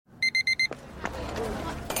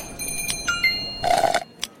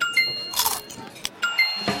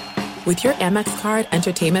With your Amex card,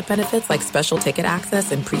 entertainment benefits like special ticket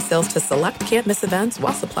access and pre-sales to select campus events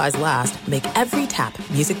while supplies last make every tap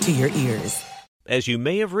music to your ears. As you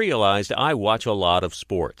may have realized, I watch a lot of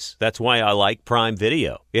sports. That's why I like Prime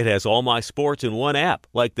Video. It has all my sports in one app,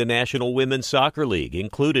 like the National Women's Soccer League,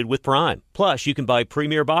 included with Prime. Plus, you can buy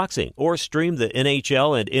Premier Boxing or stream the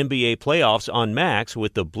NHL and NBA playoffs on Max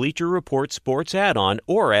with the Bleacher Report Sports add-on,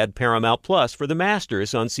 or add Paramount Plus for the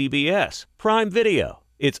Masters on CBS. Prime Video.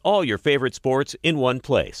 It's all your favorite sports in one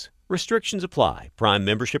place. Restrictions apply. Prime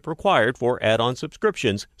membership required for add-on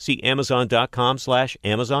subscriptions. See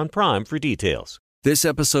Amazon.com/Amazon Prime for details. This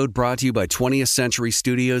episode brought to you by 20th Century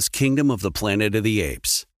Studios' Kingdom of the Planet of the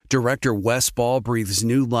Apes. Director Wes Ball breathes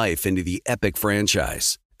new life into the epic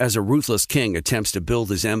franchise. As a ruthless king attempts to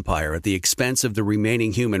build his empire at the expense of the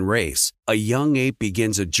remaining human race, a young ape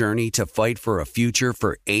begins a journey to fight for a future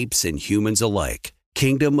for apes and humans alike.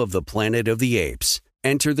 Kingdom of the Planet of the Apes.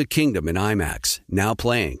 Enter the kingdom in IMAX, now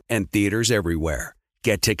playing, and theaters everywhere.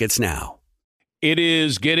 Get tickets now. It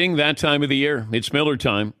is getting that time of the year. It's Miller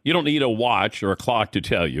time. You don't need a watch or a clock to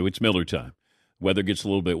tell you. It's Miller time. Weather gets a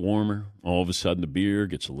little bit warmer. All of a sudden, the beer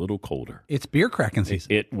gets a little colder. It's beer cracking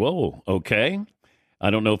season. Whoa, okay. I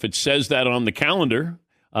don't know if it says that on the calendar.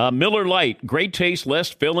 Miller Lite, great taste, less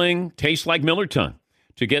filling, tastes like Miller time.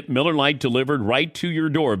 To get Miller Lite delivered right to your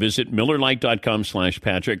door, visit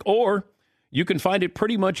MillerLite.com/Patrick, or you can find it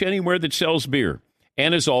pretty much anywhere that sells beer.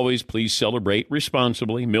 And as always, please celebrate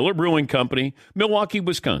responsibly. Miller Brewing Company, Milwaukee,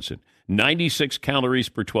 Wisconsin. 96 calories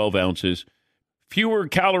per 12 ounces. Fewer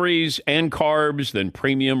calories and carbs than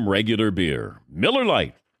premium regular beer. Miller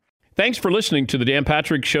Lite. Thanks for listening to the Dan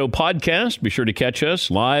Patrick Show podcast. Be sure to catch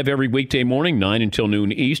us live every weekday morning, 9 until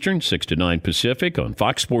noon Eastern, 6 to 9 Pacific on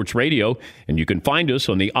Fox Sports Radio. And you can find us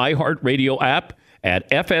on the iHeartRadio app at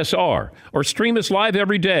FSR, or stream us live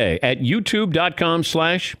every day at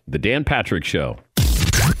youtube.com/The Dan Patrick Show.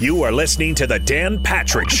 You are listening to The Dan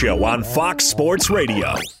Patrick Show on Fox Sports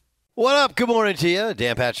Radio. What up? Good morning to you.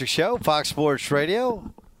 Dan Patrick Show, Fox Sports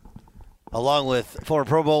Radio, along with former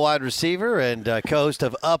Pro Bowl wide receiver and co-host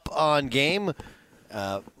of Up On Game,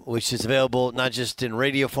 which is available not just in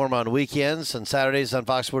radio form on weekends, on Saturdays on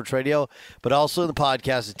Fox Sports Radio, but also in the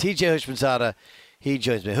podcast. TJ Houshmandzadeh, he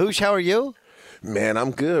joins me. Hoosh, how are you? Man, I'm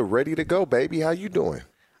good. Ready to go, baby. How you doing?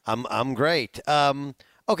 I'm great.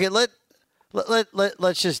 Okay, let's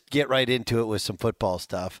just get right into it with some football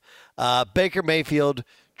stuff. Baker Mayfield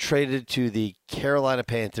traded to the Carolina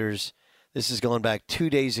Panthers. This is going back 2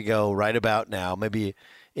 days ago, right about now, maybe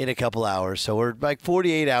in a couple hours. So we're like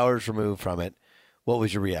 48 hours removed from it. What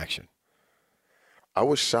was your reaction? I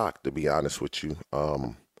was shocked, to be honest with you.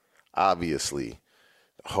 Obviously,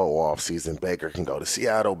 whole offseason, Baker can go to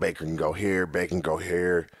Seattle, Baker can go here, Baker can go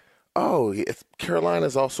here. Oh, Carolina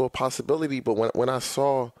is also a possibility, but when I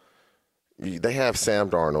saw they have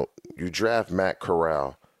Sam Darnold, you draft Matt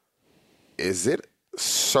Corral, is it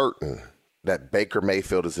certain that Baker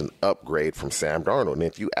Mayfield is an upgrade from Sam Darnold? And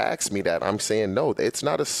if you ask me that, I'm saying no, it's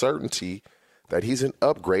not a certainty that he's an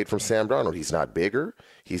upgrade from Sam Darnold. He's not bigger.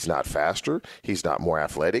 He's not faster. He's not more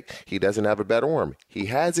athletic. He doesn't have a better arm. He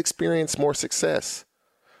has experienced more success.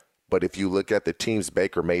 But if you look at the teams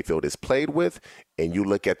Baker Mayfield has played with and you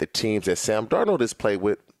look at the teams that Sam Darnold has played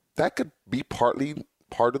with, that could be partly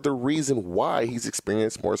part of the reason why he's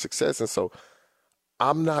experienced more success. And so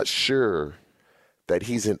I'm not sure that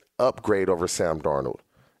he's an upgrade over Sam Darnold.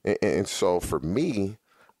 And so for me,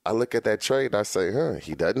 I look at that trade and I say,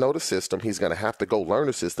 he doesn't know the system. He's going to have to go learn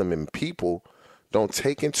the system. And people don't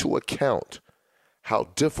take into account how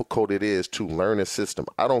difficult it is to learn a system.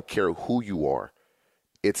 I don't care who you are.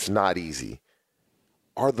 It's not easy.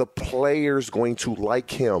 Are the players going to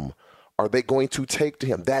like him? Are they going to take to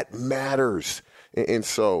him? That matters. And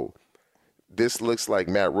so this looks like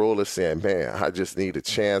Matt Rule is saying, man, I just need a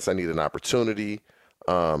chance. I need an opportunity.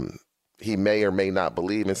 He may or may not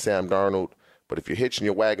believe in Sam Darnold, but if you're hitching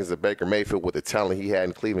your wagons at Baker Mayfield with the talent he had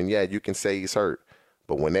in Cleveland, yeah, you can say he's hurt.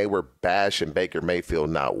 But when they were bashing Baker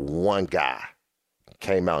Mayfield, not one guy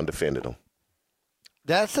came out and defended him.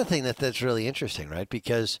 That's the thing that's really interesting, right?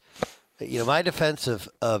 Because, my defense of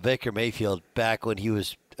Baker Mayfield back when he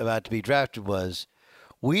was about to be drafted was,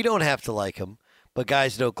 we don't have to like him, but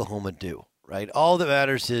guys in Oklahoma do, right? All that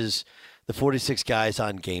matters is the 46 guys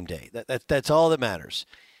on game day. That's all that matters.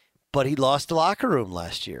 But he lost the locker room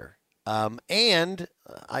last year. And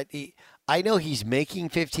I know he's making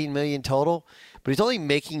 $15 million total, but he's only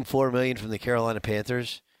making $4 million from the Carolina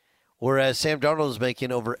Panthers. Whereas Sam Darnold is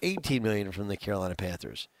making over $18 million from the Carolina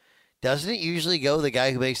Panthers. Doesn't it usually go the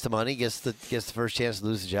guy who makes the money gets the first chance to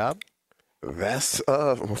lose the job? That's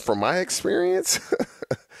from my experience,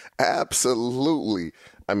 absolutely.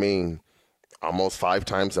 I mean, almost 5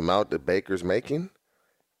 times the amount that Baker's making,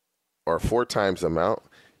 or 4 times the amount.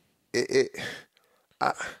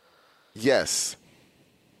 Yes,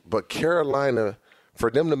 but Carolina, for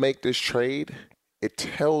them to make this trade, it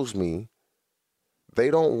tells me they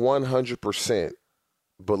don't 100%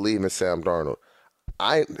 believe in Sam Darnold.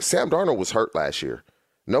 Sam Darnold was hurt last year.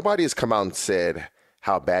 Nobody has come out and said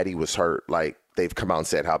how bad he was hurt like they've come out and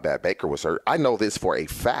said how bad Baker was hurt. I know this for a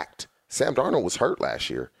fact. Sam Darnold was hurt last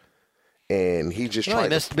year. And he just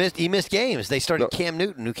tried he missed games. They started Cam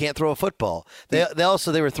Newton, who can't throw a football. They were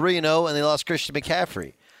 3-0, and they lost Christian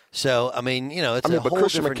McCaffrey. So, I mean, it's a whole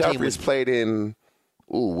Christian different McCaffrey team. has played in,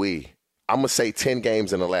 I'm going to say 10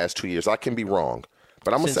 games in the last 2 years. I can be wrong.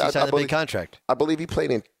 But I'm going to say, he signed a big contract. I believe he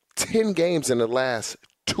played in 10 games in the last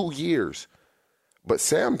 2 years. But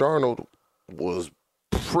Sam Darnold was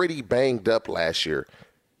pretty banged up last year.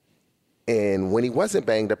 And when he wasn't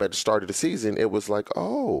banged up at the start of the season, it was like,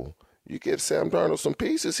 oh, you give Sam Darnold some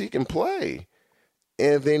pieces, he can play.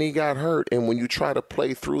 And then he got hurt. And when you try to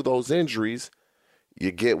play through those injuries,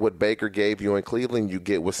 you get what Baker gave you in Cleveland, you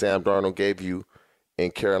get what Sam Darnold gave you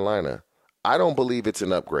in Carolina. I don't believe it's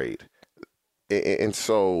an upgrade. And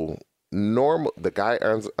so the guy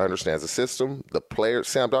understands the system. The player,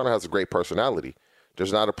 Sam Darnold, has a great personality.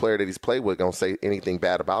 There's not a player that he's played with going to say anything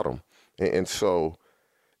bad about him. And so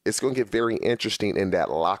it's going to get very interesting in that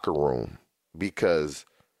locker room because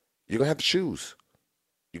you're going to have to choose.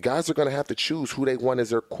 You guys are going to have to choose who they want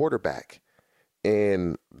as their quarterback.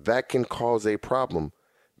 And that can cause a problem.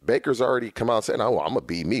 Baker's already come out and said, oh, I'm going to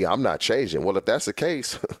be me. I'm not changing. Well, if that's the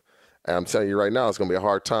case, I'm telling you right now, it's going to be a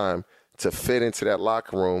hard time to fit into that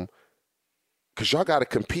locker room because y'all got to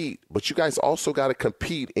compete. But you guys also got to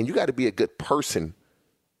compete, and you got to be a good person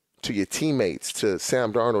to your teammates, to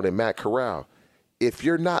Sam Darnold and Matt Corral. If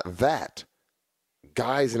you're not that,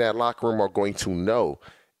 guys in that locker room are going to know.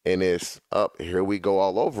 And it's up, here we go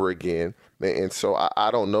all over again. And so I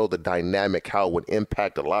don't know the dynamic, how it would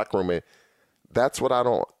impact the locker room. And that's what I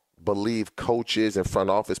don't believe coaches and front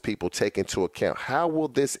office people take into account. How will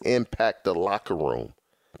this impact the locker room?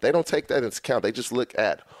 They don't take that into account. They just look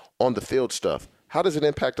at on the field stuff. How does it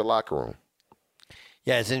impact the locker room?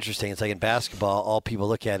 Yeah, it's interesting. It's like in basketball, all people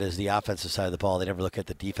look at is the offensive side of the ball. They never look at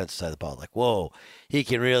the defensive side of the ball. Like, whoa, he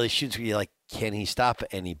can really shoot. Like, can he stop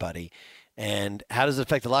anybody? And how does it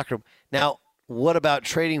affect the locker room? Now, what about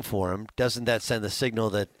trading for him? Doesn't that send the signal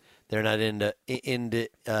that they're not into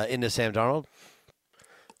Sam Darnold?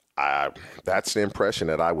 That's the impression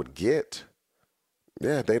that I would get.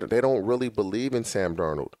 Yeah, they don't really believe in Sam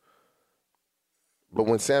Darnold. But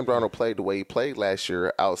when Sam Darnold played the way he played last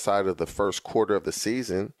year outside of the first quarter of the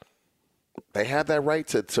season, they have that right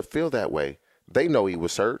to feel that way. They know he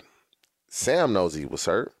was hurt. Sam knows he was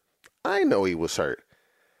hurt. I know he was hurt.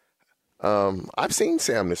 I've seen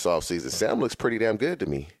Sam this offseason. Sam looks pretty damn good to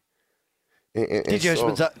me. DJ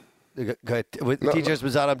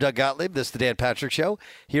Spinzano, I'm Doug Gottlieb. This is the Dan Patrick Show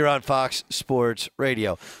here on Fox Sports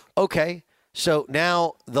Radio. Okay, so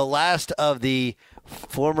now the last of the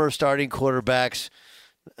former starting quarterbacks.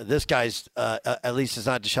 This guy's, at least it's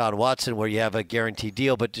not Deshaun Watson where you have a guaranteed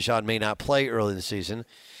deal, but Deshaun may not play early in the season.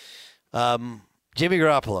 Jimmy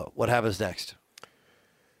Garoppolo, what happens next?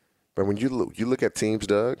 But when you look at teams,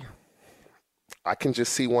 Doug, I can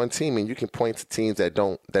just see one team, and you can point to teams that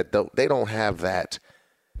don't have that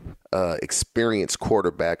experienced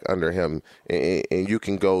quarterback under him, and you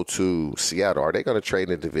can go to Seattle. Are they going to trade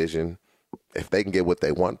in the division if they can get what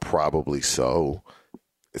they want? Probably so.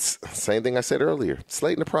 It's the same thing I said earlier. It's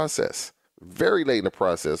late in the process, very late in the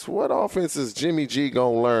process. What offense is Jimmy G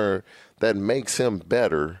going to learn that makes him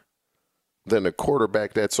better than the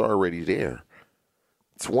quarterback that's already there?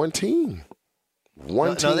 It's one team.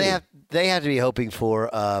 One team. No, they have to be hoping for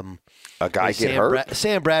a guy get hurt.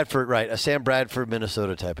 Sam Bradford, right? A Sam Bradford,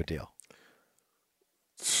 Minnesota type of deal.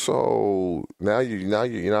 So now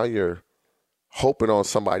you're hoping on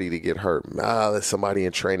somebody to get hurt. That somebody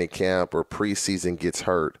in training camp or preseason gets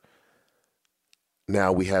hurt.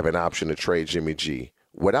 Now we have an option to trade Jimmy G.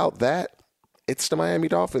 Without that, it's the Miami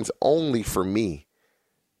Dolphins only for me.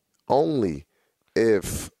 Only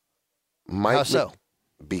if Mike. How so?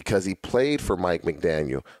 Because he played for Mike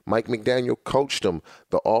McDaniel. Mike McDaniel coached him.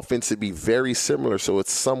 The offense would be very similar, so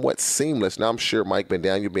it's somewhat seamless. Now, I'm sure Mike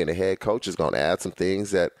McDaniel, being a head coach, is going to add some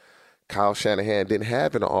things that Kyle Shanahan didn't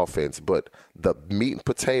have in the offense. But the meat and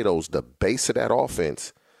potatoes, the base of that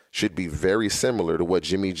offense, should be very similar to what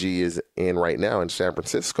Jimmy G is in right now in San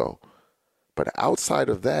Francisco. But outside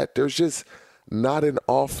of that, there's just not an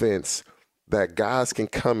offense that guys can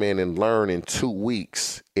come in and learn in 2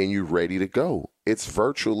 weeks and you're ready to go. It's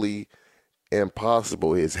virtually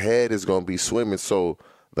impossible. His head is going to be swimming. So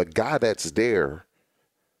The guy that's there,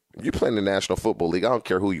 you play in the National Football League, I don't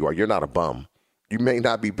care who you are, you're not a bum. You may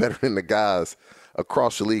not be better than the guys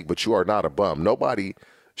across the league, but you are not a bum. Nobody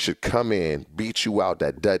should come in, beat you out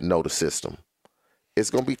that doesn't know the system. It's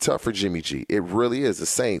going to be tough for Jimmy G. It really is. The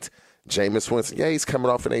Saints, Jameis Winston, yeah, he's coming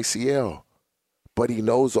off an ACL, but he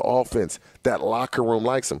knows the offense. That locker room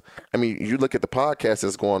likes him. I mean, you look at the podcast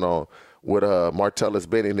that's going on with Martellus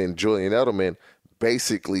Bennett and Julian Edelman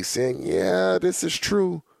basically saying, yeah, this is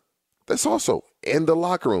true. That's also in the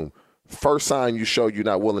locker room. First sign you show you're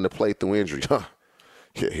not willing to play through injury.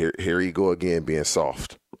 Here you go again being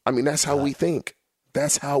soft. I mean, that's how we think.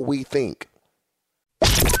 That's how we think.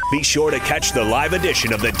 Be sure to catch the live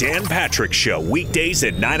edition of the Dan Patrick Show weekdays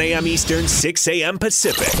at 9 a.m. Eastern, 6 a.m.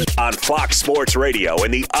 Pacific on Fox Sports Radio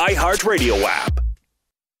and the iHeartRadio app.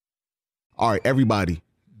 All right, everybody,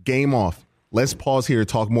 game off. Let's pause here to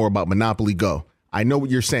talk more about Monopoly Go. I know what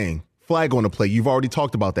you're saying. Flag on the play. You've already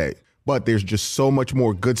talked about that. But there's just so much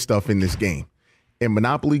more good stuff in this game. In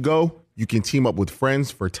Monopoly Go, you can team up with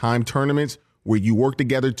friends for time tournaments where you work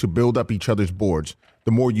together to build up each other's boards.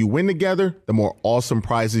 The more you win together, the more awesome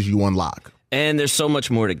prizes you unlock. And there's so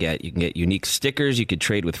much more to get. You can get unique stickers. You could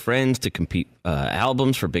trade with friends to compete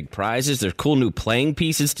albums for big prizes. There's cool new playing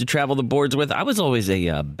pieces to travel the boards with. I was always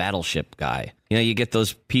a Battleship guy. You know, you get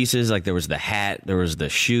those pieces, like there was the hat, there was the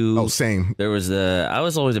shoe. Oh, same. I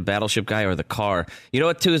was always a Battleship guy, or the car. You know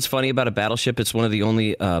what, too, is funny about a Battleship? It's one of the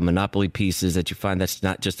only Monopoly pieces that you find that's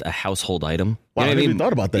not just a household item. Wow, You know I never even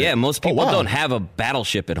thought about that. Yeah, most people wow. don't have a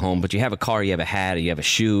Battleship at home, but you have a car, you have a hat, you have a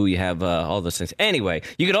shoe, you have all those things. Anyway,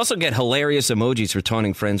 you could also get hilarious emojis for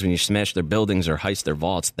taunting friends when you smash their buildings or heist their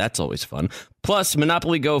vaults. That's always fun. Plus,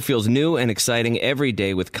 Monopoly Go feels new and exciting every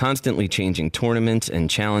day with constantly changing tournaments and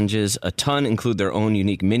challenges. A ton include their own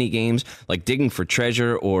unique mini games like digging for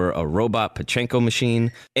treasure or a robot Pachinko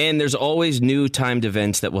machine. And there's always new timed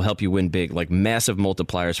events that will help you win big, like massive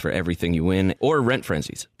multipliers for everything you win or rent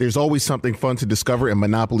frenzies. There's always something fun to discover in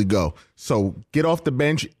Monopoly Go. So get off the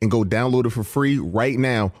bench and go download it for free right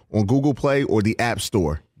now on Google Play or the App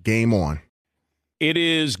Store. Game on. It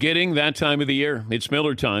is getting that time of the year. It's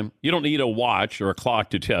Miller time. You don't need a watch or a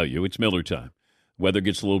clock to tell you. It's Miller time. Weather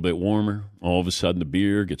gets a little bit warmer. All of a sudden, the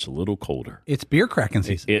beer gets a little colder. It's beer cracking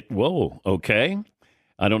season. Whoa, okay.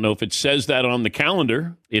 I don't know if it says that on the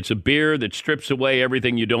calendar. It's a beer that strips away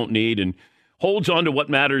everything you don't need and holds on to what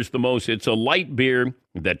matters the most. It's a light beer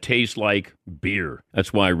that tastes like beer.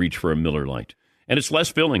 That's why I reach for a Miller Lite. And it's less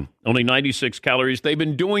filling, only 96 calories. They've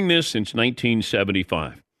been doing this since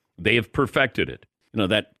 1975. They have perfected it. You know,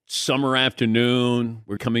 that summer afternoon,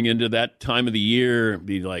 we're coming into that time of the year,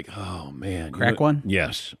 be like, oh, man. Crack one?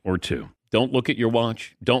 Yes, or two. Don't look at your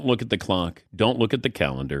watch. Don't look at the clock. Don't look at the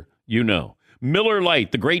calendar. You know. Miller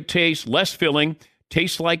Lite, the great taste, less filling,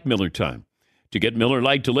 tastes like Miller time. To get Miller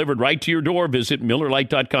Lite delivered right to your door, visit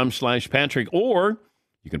MillerLite.com/Patrick, or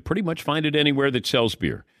you can pretty much find it anywhere that sells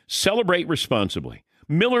beer. Celebrate responsibly.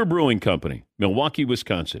 Miller Brewing Company, Milwaukee,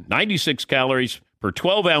 Wisconsin. 96 calories per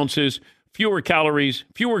 12 ounces. Fewer calories,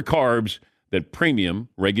 fewer carbs than premium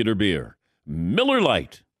regular beer. Miller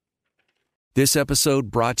Lite. This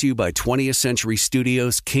episode brought to you by 20th Century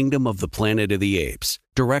Studios' Kingdom of the Planet of the Apes.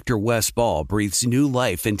 Director Wes Ball breathes new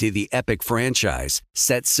life into the epic franchise,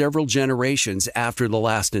 set several generations after the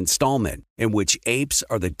last installment, in which apes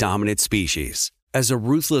are the dominant species. As a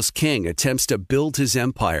ruthless king attempts to build his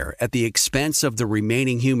empire at the expense of the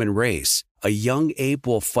remaining human race, a young ape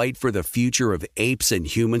will fight for the future of apes and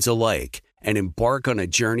humans alike and embark on a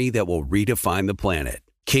journey that will redefine the planet.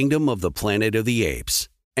 Kingdom of the Planet of the Apes.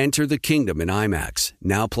 Enter the kingdom in IMAX,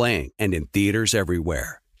 now playing and in theaters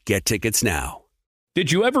everywhere. Get tickets now.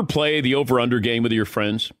 Did you ever play the over-under game with your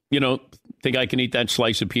friends? You know, think I can eat that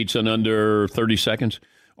slice of pizza in under 30 seconds?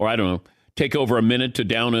 Or I don't know, take over a minute to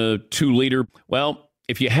down a 2-liter? Well,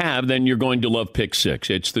 if you have, then you're going to love Pick Six.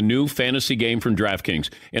 It's the new fantasy game from DraftKings,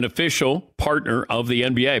 an official partner of the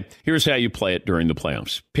NBA. Here's how you play it during the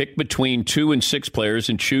playoffs. Pick between 2 and 6 players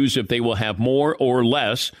and choose if they will have more or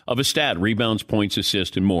less of a stat, rebounds, points,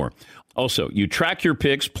 assists, and more. Also, you track your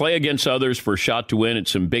picks, play against others for a shot to win and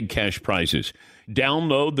some big cash prizes.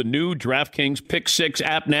 Download the new DraftKings Pick Six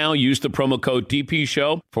app now. Use the promo code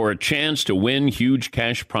DPSHOW for a chance to win huge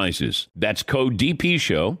cash prizes. That's code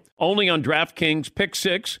DPSHOW. Only on DraftKings Pick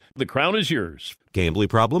Six. The crown is yours. Gambling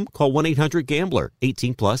problem? Call 1-800-GAMBLER.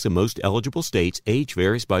 18 plus in most eligible states. Age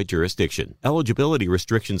varies by jurisdiction. Eligibility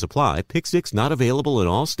restrictions apply. Pick Six not available in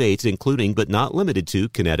all states, including but not limited to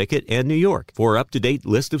Connecticut and New York. For up-to-date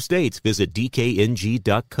list of states, visit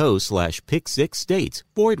dkng.co/pick6states.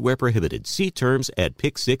 Void where prohibited. See terms at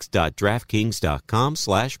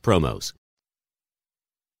pick6.draftkings.com/promos.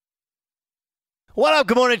 What up?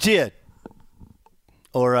 Good morning to you.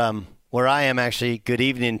 Or where I am actually, good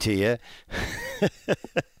evening to you.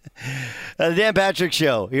 The Dan Patrick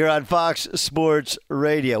Show here on Fox Sports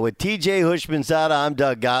Radio with TJ Hushmanzada. I'm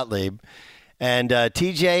Doug Gottlieb. And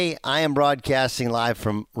TJ, I am broadcasting live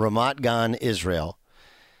from Ramat Gan, Israel.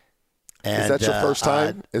 And, is that your first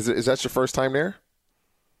time? Is that your first time there?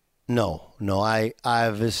 No. I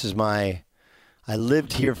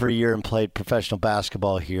lived here for a year and played professional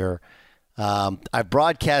basketball here. I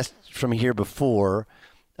broadcast from here before.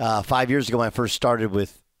 5 years ago when I first started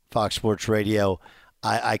with Fox Sports Radio,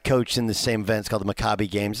 I coached in the same events called the Maccabi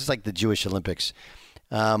Games. It's like the Jewish Olympics.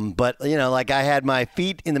 But, I had my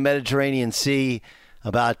feet in the Mediterranean Sea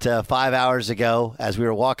about 5 hours ago as we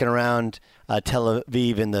were walking around Tel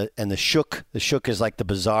Aviv in the Shuk. The Shuk is like the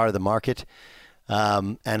bazaar, the market,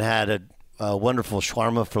 and had a wonderful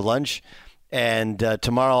shawarma for lunch. And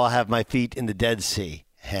tomorrow I'll have my feet in the Dead Sea.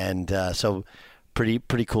 And so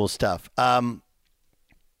pretty cool stuff. But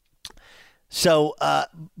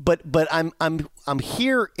I'm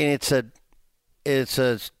here, and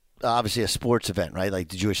it's obviously a sports event, right? Like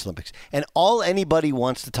the Jewish Olympics, and all anybody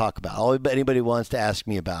wants to talk about, all anybody wants to ask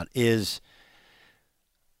me about is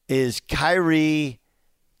Kyrie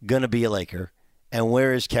gonna be a Laker, and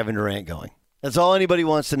where is Kevin Durant going? That's all anybody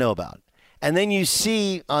wants to know about. And then you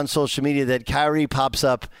see on social media that Kyrie pops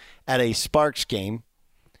up at a Sparks game.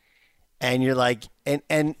 And you're like, and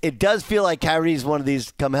it does feel like Kyrie's one of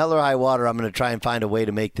these, come hell or high water, I'm going to try and find a way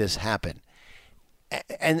to make this happen.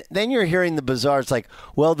 And then you're hearing the bizarre, it's like,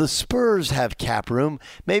 well, the Spurs have cap room.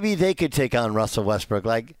 Maybe they could take on Russell Westbrook.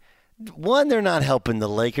 Like, one, they're not helping the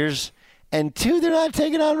Lakers. And two, they're not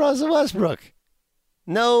taking on Russell Westbrook.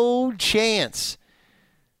 No chance.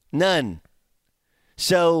 None.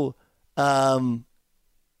 So,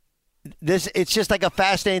 it's just like a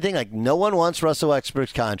fascinating thing. Like, no one wants Russell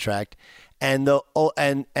Westbrook's contract, and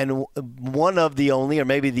one of the only, or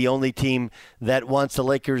maybe the only team that wants the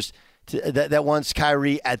Lakers that wants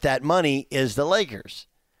Kyrie at that money is the Lakers.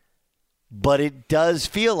 But it does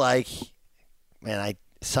feel like, man,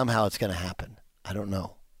 somehow it's going to happen. I don't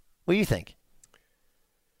know. What do you think?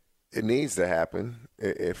 It needs to happen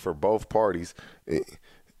for both parties.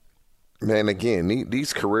 Man, again,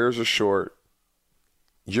 these careers are short.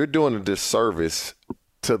 You're doing a disservice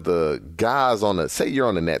to the guys say you're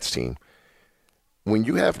on the Nets team. When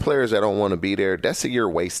you have players that don't want to be there, that's a year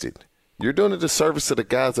wasted. You're doing a disservice to the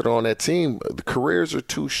guys that are on that team. The careers are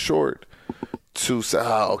too short to say,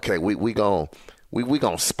 okay, we gonna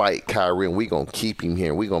spike Kyrie and we gonna keep him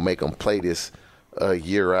here. We gonna make him play this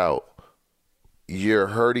year out. You're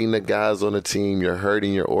hurting the guys on the team. You're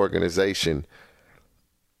hurting your organization.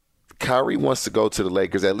 Kyrie wants to go to the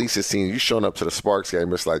Lakers. At least it seems you showing up to the Sparks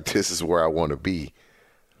game. It's like, this is where I want to be.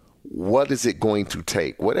 What is it going to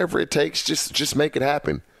take? Whatever it takes, just make it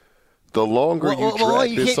happen. The longer you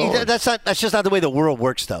drag this on. That's just not the way the world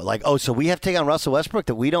works, though. Like, so we have to take on Russell Westbrook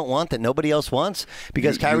that we don't want, that nobody else wants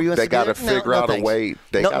because Kyrie wants to be there? They got to figure out a way.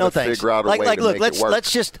 They got to figure out a way to make it work.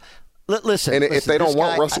 Let's just listen. And if they don't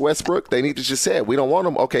want Russell Westbrook, they need to just say it. We don't want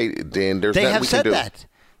him. Okay, then there's nothing we can do. They have said that.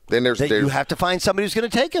 Then there's you have to find somebody who's going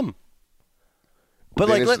to take him. But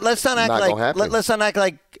let's not act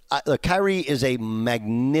like Kyrie is a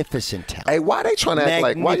magnificent talent. Hey, why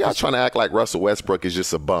y'all trying to act like Russell Westbrook is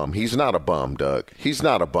just a bum? He's not a bum, Doug. He's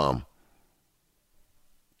not a bum.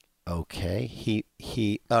 Okay,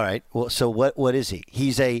 he. All right. Well, so what is he?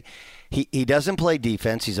 He doesn't play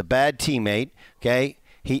defense. He's a bad teammate. Okay.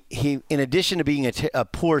 He in addition to being a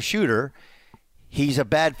poor shooter, he's a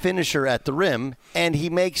bad finisher at the rim, and he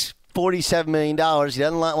makes $47 million. He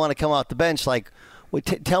doesn't want to come off the bench. Like,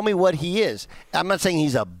 tell me what he is. I'm not saying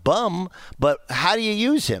he's a bum, but how do you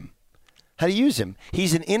use him? He's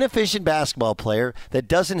an inefficient basketball player that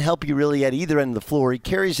doesn't help you really at either end of the floor. He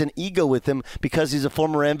carries an ego with him because he's a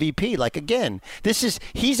former MVP. Like, again,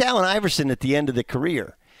 he's Allen Iverson at the end of the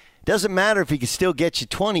career. Doesn't matter if he can still get you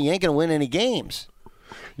 20. You ain't going to win any games.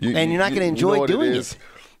 And you're not going to enjoy doing it.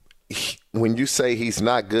 When you say he's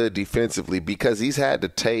not good defensively, because he's had to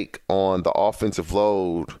take on the offensive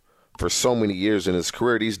load for so many years in his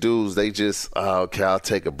career, these dudes, they just, okay, I'll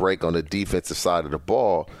take a break on the defensive side of the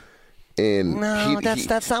ball. And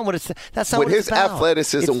that's not what it's. That's not with what it's his about.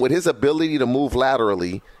 athleticism, with his ability to move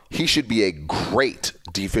laterally, he should be a great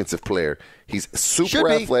defensive player. He's super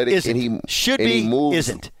athletic, and he moves.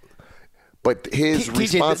 Isn't. But his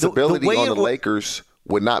responsibility on the Lakers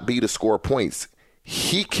would not be to score points.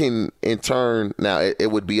 He can, in turn, now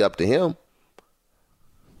it would be up to him.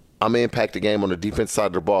 I'm going to impact the game on the defense side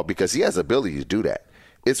of the ball because he has the ability to do that.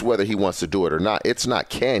 It's whether he wants to do it or not. It's not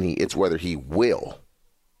can he, it's whether he will.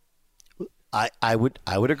 I would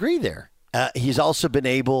agree there. He's also been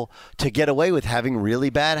able to get away with having really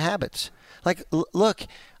bad habits. Like, look,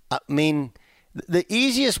 I mean, the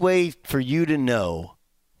easiest way for you to know,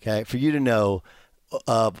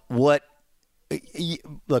 what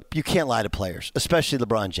look, you can't lie to players, especially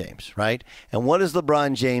LeBron James, right? And what does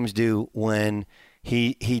LeBron James do when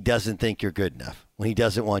he doesn't think you're good enough, when he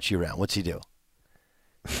doesn't want you around? What's he do?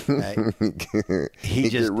 Okay. He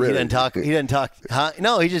doesn't talk. Huh?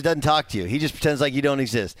 No, he just doesn't talk to you. He just pretends like you don't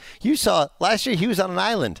exist. You saw last year he was on an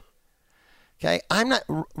island. Okay,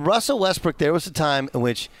 Russell Westbrook. There was a time in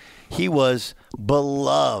which he was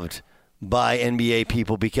beloved by NBA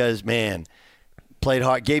people because, man, played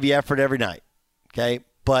hard, gave you effort every night. Okay,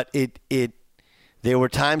 but there were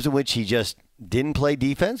times in which he just didn't play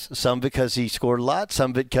defense. Some because he scored a lot.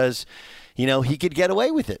 Some because, he could get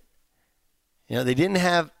away with it. They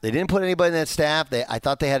didn't put anybody in that staff. I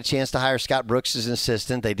thought they had a chance to hire Scott Brooks as an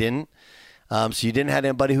assistant. They didn't. So you didn't have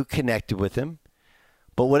anybody who connected with him.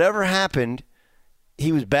 But whatever happened,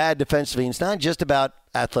 he was bad defensively. And it's not just about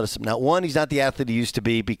athleticism. Now, one, he's not the athlete he used to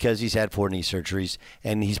be because he's had 4 knee surgeries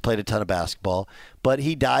and he's played a ton of basketball. But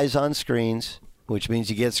he dies on screens, which means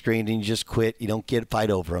you get screened and you just quit. You don't fight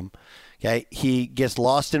over him. Okay, he gets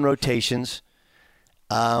lost in rotations.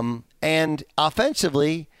 And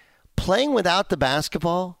offensively, playing without the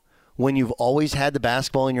basketball when you've always had the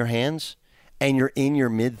basketball in your hands and you're in your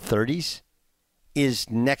mid-30s is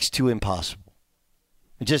next to impossible.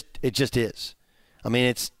 It just is. I mean,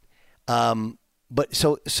 it's but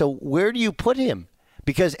so where do you put him?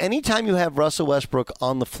 Because anytime you have Russell Westbrook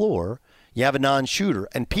on the floor, you have a non-shooter,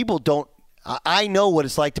 and people don't. I know what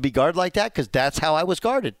it's like to be guarded like that because that's how I was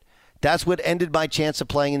guarded. That's what ended my chance of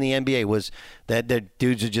playing in the NBA was that the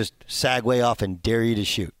dudes would just sag way off and dare you to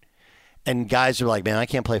shoot. And guys are like, man, I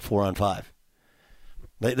can't play 4-on-5.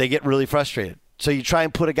 They get really frustrated. So you try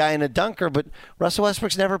and put a guy in a dunker, but Russell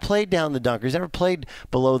Westbrook's never played down the dunker. He's never played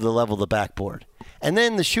below the level of the backboard. And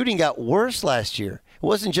then the shooting got worse last year. It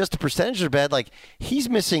wasn't just the percentages are bad. Like, he's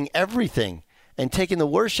missing everything and taking the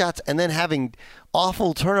worst shots and then having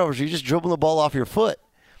awful turnovers. You're just dribbling the ball off your foot.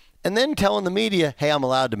 And then telling the media, hey, I'm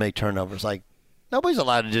allowed to make turnovers. Like, nobody's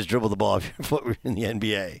allowed to just dribble the ball off your foot in the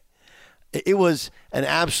NBA. It was an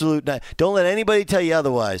absolute – don't let anybody tell you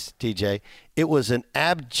otherwise, TJ. It was an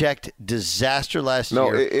abject disaster last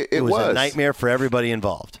year. It was a nightmare for everybody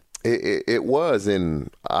involved. It was,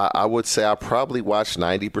 and I would say I probably watched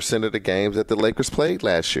 90% of the games that the Lakers played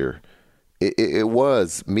last year. It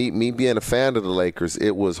was. Me being a fan of the Lakers,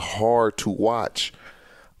 it was hard to watch.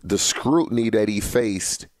 The scrutiny that he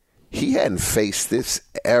faced, he hadn't faced this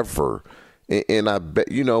ever. And I bet,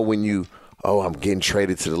 when you – I'm getting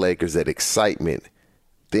traded to the Lakers, that excitement.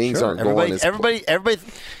 Things aren't going as everybody.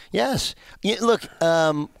 Yes. Look,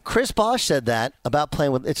 Chris Bosh said that about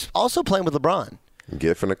playing with – it's also playing with LeBron.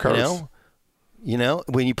 Gift and a curse.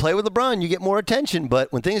 When you play with LeBron, you get more attention.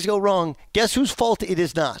 But when things go wrong, guess whose fault it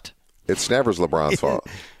is not? It's never LeBron's fault.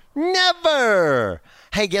 Never.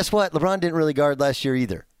 Hey, guess what? LeBron didn't really guard last year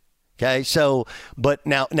either. Okay, so but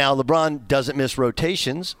now LeBron doesn't miss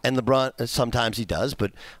rotations, and LeBron sometimes he does,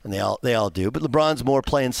 but and they all do. But LeBron's more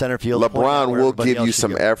playing center field. LeBron will give you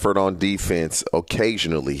some effort on defense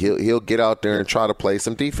occasionally. He'll get out there and try to play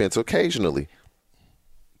some defense occasionally.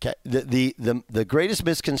 Okay. The greatest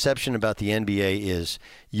misconception about the NBA is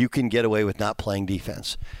you can get away with not playing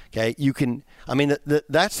defense. Okay, you can. I mean,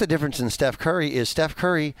 that's the difference in Steph Curry. Is Steph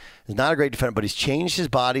Curry is not a great defender, but he's changed his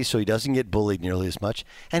body so he doesn't get bullied nearly as much,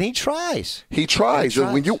 and he tries. He tries.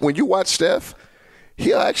 When you watch Steph,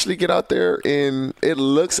 he'll actually get out there and it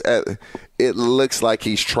looks like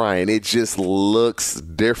he's trying. It just looks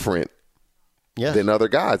different than other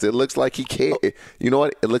guys. It looks like he cares. You know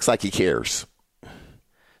what? It looks like he cares.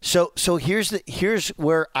 So here's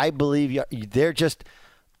where I believe they're just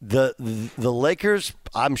the Lakers.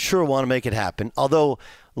 I'm sure want to make it happen. Although,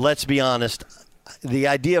 let's be honest, the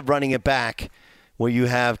idea of running it back, where you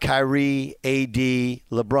have Kyrie, AD,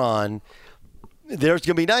 LeBron, there's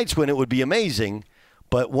going to be nights when it would be amazing.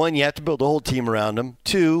 But one, you have to build a whole team around him.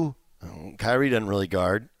 Two, Kyrie doesn't really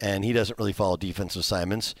guard, and he doesn't really follow defensive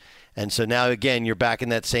assignments. And so now again, you're back in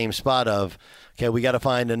that same spot of, okay, we got to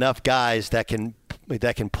find enough guys that can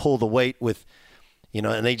pull the weight with,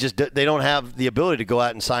 and they don't have the ability to go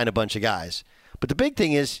out and sign a bunch of guys. But the big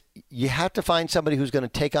thing is you have to find somebody who's going to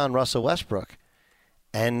take on Russell Westbrook.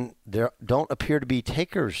 And there don't appear to be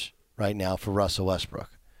takers right now for Russell Westbrook.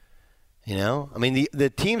 I mean, the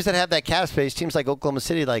teams that have that cap space, teams like Oklahoma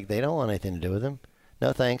City, like they don't want anything to do with him.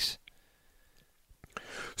 No thanks.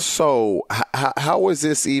 So how is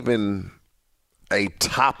this even a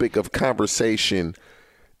topic of conversation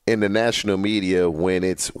in the national media when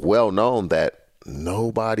it's well known that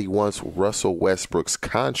Nobody wants Russell Westbrook's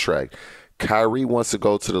contract. Kyrie wants to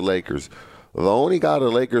go to the Lakers. The only guy the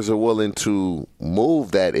Lakers are willing to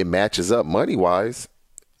move that it matches up money-wise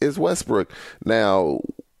is Westbrook. Now,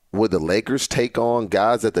 would the Lakers take on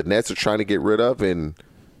guys that the Nets are trying to get rid of and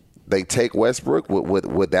they take Westbrook?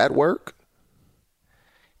 Would that work?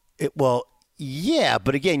 Well, yeah,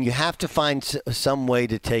 but again, you have to find some way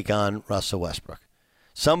to take on Russell Westbrook.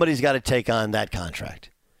 Somebody's got to take on that contract.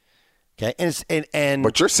 Okay, and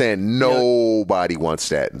but you're saying nobody wants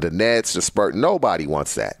that. The Nets, the Spurs, nobody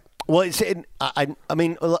wants that. Well, I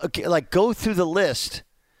mean, like go through the list.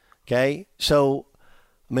 Okay, so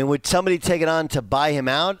I mean, would somebody take it on to buy him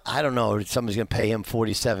out? I don't know. Somebody's going to pay him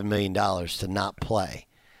 $47 million to not play.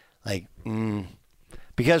 Like,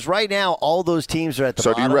 because right now all those teams are at the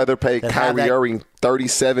bottom. So do you rather pay Kyrie Irving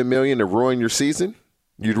 $37 million to ruin your season?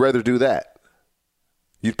 You'd rather do that.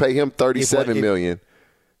 You'd pay him $37 million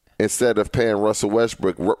instead of paying Russell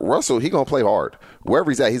Westbrook. Russell, he's going to play hard. Wherever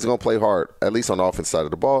he's at, he's going to play hard, at least on the offense side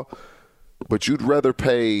of the ball. But you'd rather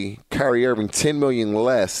pay Kyrie Irving $10 million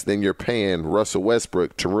less than you're paying Russell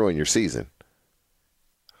Westbrook to ruin your season.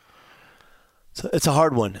 So it's a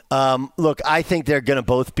hard one. Look, I think they're going to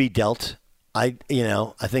both be dealt. I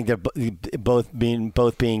think they're both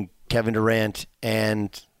being Kevin Durant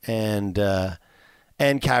and Kyrie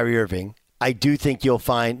Irving. I do think you'll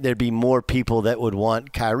find there'd be more people that would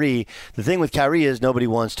want Kyrie. The thing with Kyrie is nobody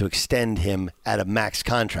wants to extend him at a max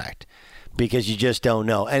contract because you just don't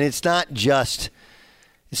know. And it's not just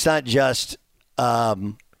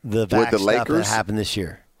the vax stuff that happened this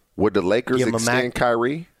year. Would the Lakers extend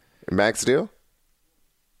Kyrie a max deal?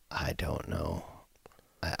 I don't know.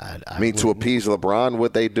 I mean, to appease LeBron,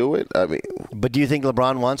 would they do it? I mean, but do you think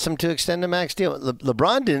LeBron wants him to extend a max deal?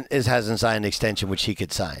 LeBron hasn't signed an extension which he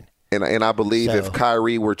could sign. And I believe if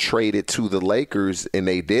Kyrie were traded to the Lakers and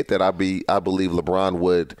they did that, I believe LeBron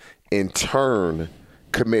would in turn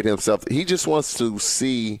commit himself. He just wants to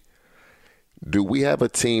see, do we have a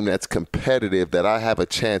team that's competitive that I have a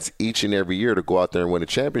chance each and every year to go out there and win a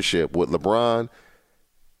championship? With LeBron,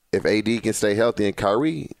 if AD can stay healthy and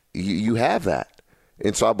Kyrie, you have that.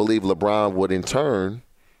 And so I believe LeBron would in turn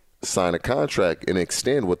sign a contract and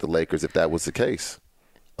extend with the Lakers if that was the case.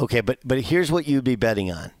 Okay, but here's what you'd be betting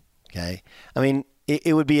on. Okay, I mean,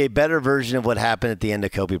 it would be a better version of what happened at the end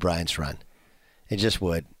of Kobe Bryant's run. It just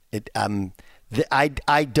would. I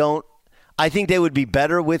think they would be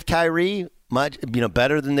better with Kyrie, much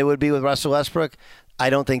better than they would be with Russell Westbrook. I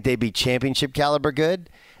don't think they'd be championship caliber good.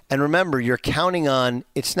 And remember, you're counting on.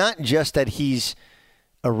 It's not just that he's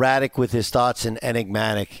erratic with his thoughts and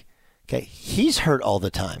enigmatic. Okay, he's hurt all the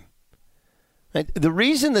time. Right? The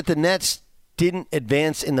reason that the Nets didn't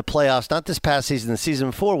advance in the playoffs, not this past season, the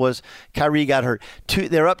season before, was Kyrie got hurt.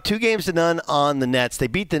 They're up 2-0 on the Nets. They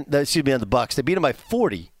beat on the Bucks. They beat them by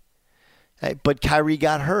 40. Right? But Kyrie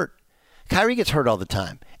got hurt. Kyrie gets hurt all the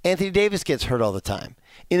time. Anthony Davis gets hurt all the time.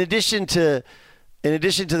 In addition to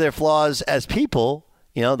their flaws as people,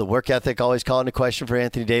 the work ethic always called into question for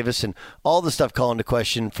Anthony Davis, and all the stuff called into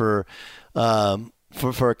question for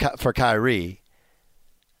Kyrie.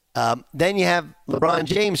 Then you have LeBron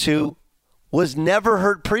James, who was never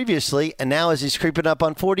hurt previously, and now as he's creeping up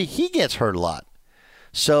on 40, he gets hurt a lot.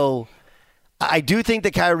 So I do think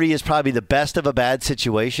that Kyrie is probably the best of a bad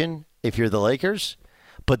situation if you're the Lakers,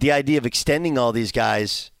 but the idea of extending all these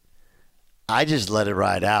guys, I just let it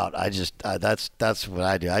ride out. That's what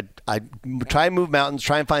I do. I try and move mountains,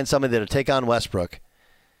 try and find somebody that'll take on Westbrook,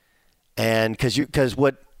 and because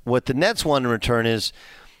what the Nets want in return is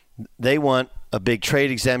they want a big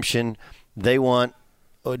trade exemption, they want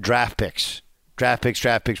draft picks.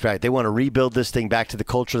 They want to rebuild this thing back to the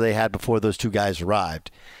culture they had before those two guys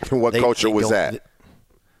arrived. What culture was that?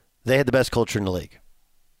 They had the best culture in the league.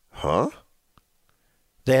 Huh?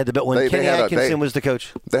 They had when Kenny Atkinson was the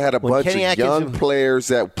coach. They had a bunch of young players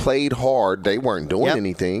that played hard. They weren't doing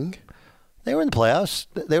anything. They were in the playoffs.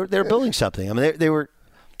 They were building something. I mean, they were.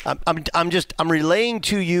 I'm relaying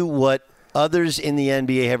to you what others in the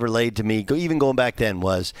NBA have relayed to me, even going back then,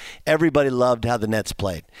 was everybody loved how the Nets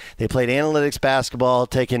played. They played analytics basketball,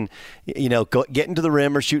 getting to the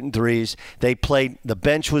rim or shooting threes. They played, the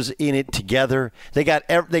bench was in it together. They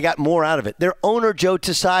got more out of it. Their owner, Joe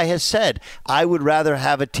Tsai, has said, I would rather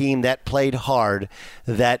have a team that played hard,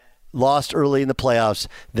 that lost early in the playoffs,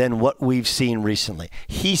 than what we've seen recently.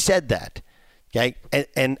 He said that. Okay,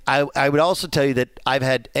 and I would also tell you that I've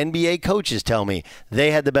had NBA coaches tell me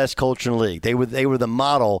they had the best culture in the league. They were the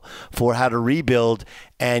model for how to rebuild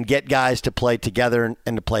and get guys to play together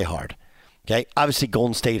and to play hard. Okay, obviously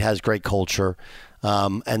Golden State has great culture.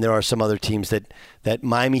 And there are some other teams that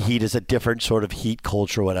Miami Heat is a different sort of Heat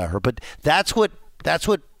culture or whatever. But that's what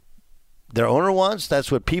their owner wants.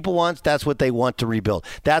 That's what people want. That's what they want to rebuild.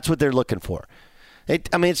 That's what they're looking for.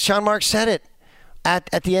 Sean Marks said it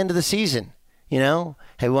at the end of the season. Hey,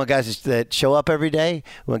 we want guys that show up every day.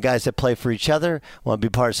 We want guys that play for each other. We want to be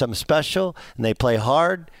part of something special, and they play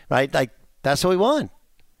hard, right? Like that's what we want.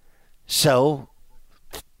 So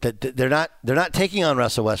they're not taking on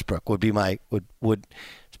Russell Westbrook. Would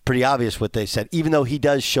it's pretty obvious what they said. Even though he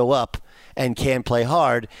does show up and can play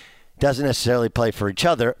hard, doesn't necessarily play for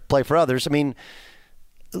others.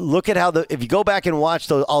 Look at how if you go back and watch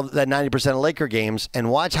all that 90% of Laker games and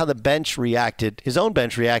watch how his own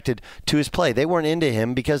bench reacted to his play. They weren't into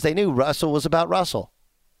him because they knew Russell was about Russell.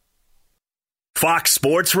 Fox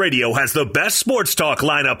Sports Radio has the best sports talk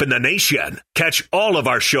lineup in the nation. Catch all of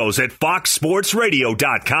our shows at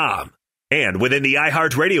foxsportsradio.com. And within the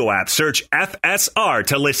iHeartRadio app, search FSR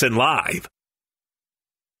to listen live.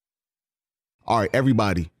 All right,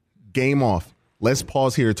 everybody, game off. Let's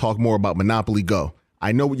pause here to talk more about Monopoly Go.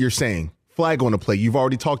 I know what you're saying. Flag on the play. You've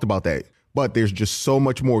already talked about that. But there's just so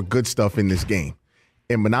much more good stuff in this game.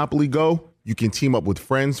 In Monopoly Go, you can team up with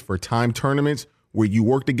friends for timed tournaments where you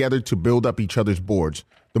work together to build up each other's boards.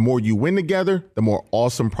 The more you win together, the more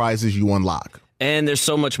awesome prizes you unlock. And there's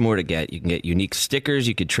so much more to get. You can get unique stickers.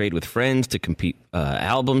 You could trade with friends to compete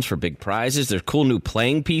albums for big prizes. There's cool new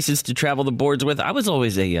playing pieces to travel the boards with. I was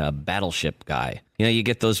always a Battleship guy. You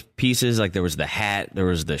get those pieces, like there was the hat, there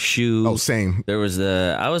was the shoe. Oh, same.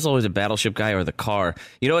 I was always a Battleship guy, or the car.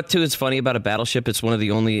 You know what, too, is funny about a Battleship? It's one of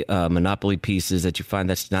the only Monopoly pieces that you find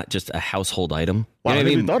that's not just a household item. Wow, I never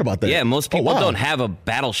even thought about that. Yeah, most people don't have a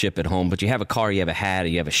Battleship at home, but you have a car, you have a hat,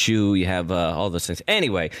 you have a shoe, you have all those things.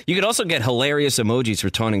 Anyway, you could also get hilarious emojis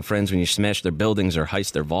for taunting friends when you smash their buildings or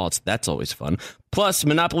heist their vaults. That's always fun. Plus,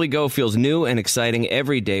 Monopoly Go feels new and exciting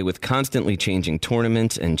every day with constantly changing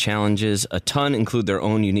tournaments and challenges. A ton include their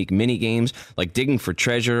own unique mini games like digging for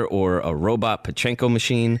treasure or a robot Pachinko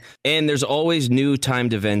machine. And there's always new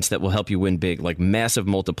timed events that will help you win big, like massive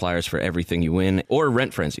multipliers for everything you win or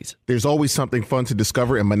rent frenzies. There's always something fun to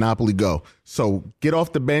discover in Monopoly Go. So get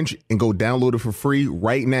off the bench and go download it for free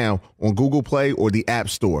right now on Google Play or the App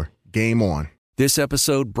Store. Game on. This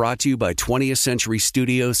episode brought to you by 20th Century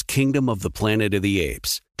Studios' Kingdom of the Planet of the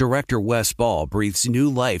Apes. Director Wes Ball breathes new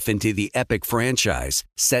life into the epic franchise,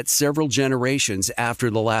 set several generations after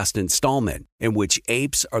the last installment, in which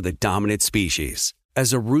apes are the dominant species.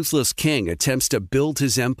 As a ruthless king attempts to build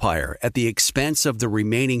his empire at the expense of the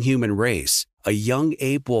remaining human race, a young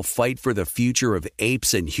ape will fight for the future of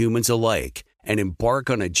apes and humans alike and embark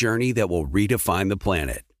on a journey that will redefine the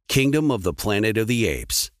planet. Kingdom of the Planet of the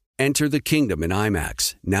Apes. Enter the kingdom in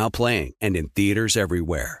IMAX, now playing and in theaters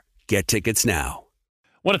everywhere. Get tickets now.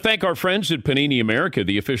 Want to thank our friends at Panini America,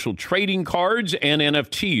 the official trading cards and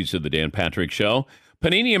NFTs of the Dan Patrick Show.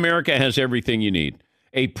 Panini America has everything you need.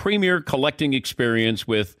 A premier collecting experience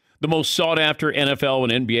with the most sought-after NFL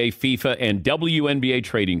and NBA, FIFA, and WNBA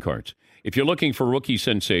trading cards. If you're looking for rookie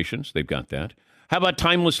sensations, they've got that. How about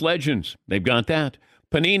timeless legends? They've got that.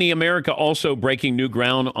 Panini America also breaking new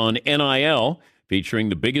ground on NIL, featuring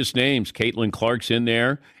the biggest names. Caitlin Clark's in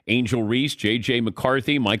there, Angel Reese, J.J.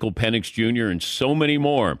 McCarthy, Michael Penix Jr., and so many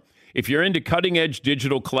more. If you're into cutting-edge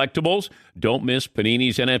digital collectibles, don't miss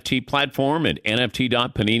Panini's NFT platform at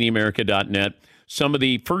nft.paniniamerica.net. Some of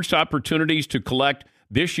the first opportunities to collect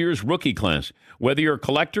this year's rookie class. Whether you're a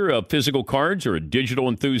collector of physical cards or a digital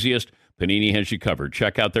enthusiast, Panini has you covered.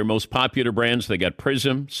 Check out their most popular brands. They got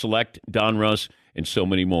Prism, Select, Donruss, and so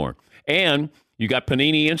many more. And you got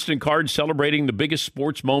Panini Instant Cards celebrating the biggest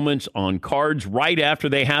sports moments on cards right after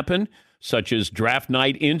they happen, such as Draft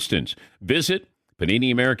Night Instants. Visit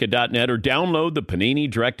PaniniAmerica.net or download the Panini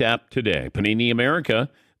Direct app today. Panini America,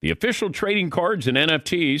 the official trading cards and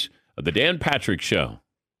NFTs of the Dan Patrick Show.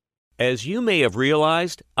 As you may have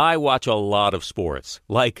realized, I watch a lot of sports,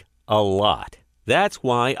 like a lot. That's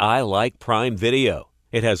why I like Prime Video.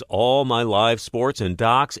 It has all my live sports and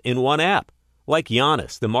docs in one app, like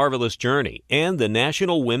Giannis, The Marvelous Journey, and the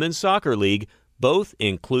National Women's Soccer League, both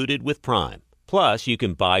included with Prime. Plus, you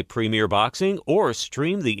can buy Premier Boxing or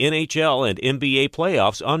stream the NHL and NBA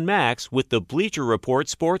playoffs on Max with the Bleacher Report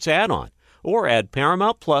Sports add-on, or add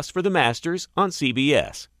Paramount Plus for the Masters on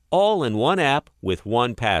CBS. All in one app with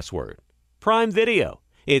one password. Prime Video.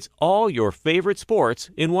 It's all your favorite sports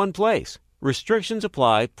in one place. Restrictions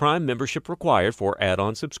apply. Prime membership required for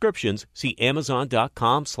add-on subscriptions. See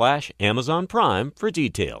Amazon.com/Amazon Prime for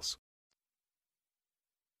details.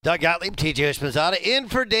 Doug Gottlieb, TJ Houshmandzadeh, in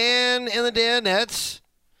for Dan and the Danettes.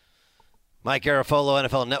 Mike Garafolo,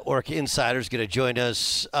 NFL Network Insider, is going to join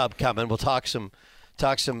us upcoming. We'll talk some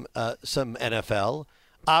talk some NFL.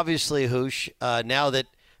 Obviously, Hoosh, now that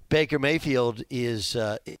Baker Mayfield is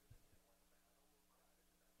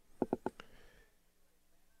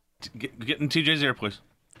getting TJ's ear, please.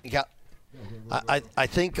 Yeah, I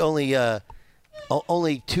think only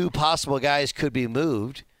two possible guys could be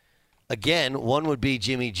moved. Again, one would be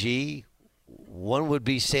Jimmy G, one would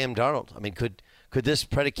be Sam Darnold. I mean, could this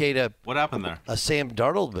predicate what happened there? A Sam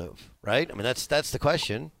Darnold move, right? I mean, that's the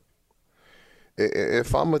question.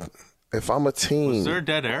 If I'm a team, is there a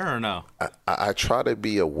dead air or no? I try to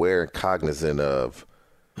be aware and cognizant of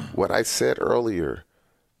what I said earlier.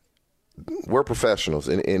 We're professionals,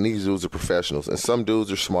 and these dudes are professionals, and some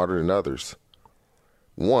dudes are smarter than others.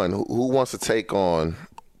 One, who wants to take on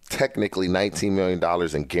technically $19 million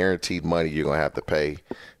in guaranteed money you're going to have to pay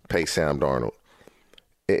Sam Darnold?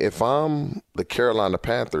 If I'm the Carolina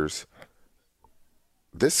Panthers,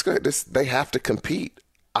 this they have to compete.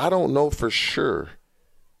 I don't know for sure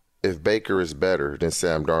if Baker is better than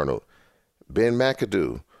Sam Darnold. Ben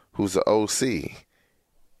McAdoo, who's the OC,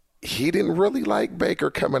 he didn't really like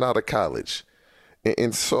Baker coming out of college.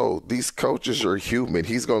 And so these coaches are human.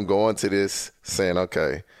 He's going to go into this saying,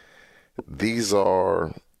 okay, these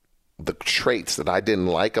are the traits that I didn't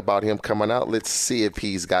like about him coming out. Let's see if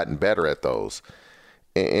he's gotten better at those.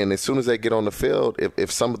 And as soon as they get on the field,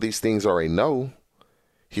 if some of these things are a no,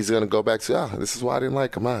 he's going to go back to, this is why I didn't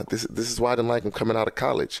like him. This is why I didn't like him coming out of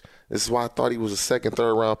college. This is why I thought he was a second,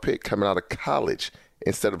 third round pick coming out of college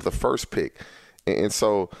instead of the first pick. And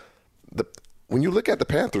so when you look at the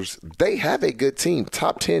Panthers, they have a good team,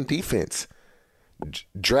 top 10 defense.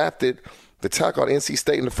 Drafted the tackle at NC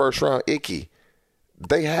State in the first round, Icky.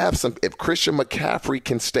 They have some. If Christian McCaffrey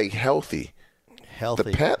can stay healthy,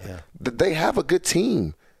 they have a good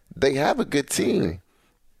team. They have a good team.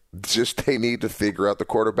 Just they need to figure out the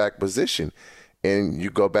quarterback position. And you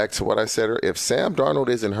go back to what I said earlier. If Sam Darnold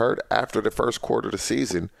isn't hurt after the first quarter of the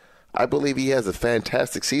season, I believe he has a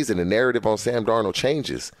fantastic season. The narrative on Sam Darnold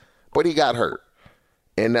changes. But he got hurt.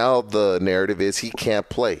 And now the narrative is he can't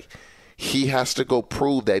play. He has to go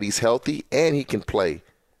prove that he's healthy and he can play.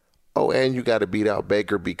 Oh, and you got to beat out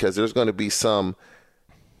Baker because there's going to be some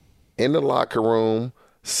in the locker room,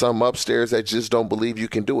 some upstairs that just don't believe you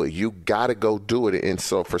can do it. You got to go do it. And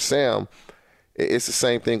so for Sam, it's the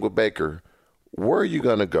same thing with Baker. Where are you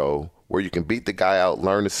going to go where you can beat the guy out,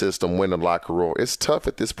 learn the system, win the locker room? It's tough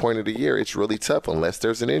at this point of the year. It's really tough unless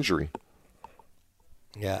there's an injury.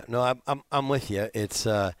 Yeah, no, I'm with you. It's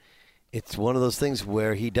one of those things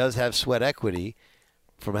where he does have sweat equity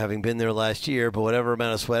from having been there last year, but whatever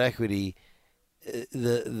amount of sweat equity,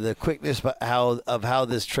 the quickness of how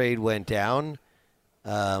this trade went down,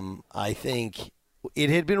 I think it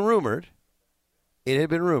had been rumored.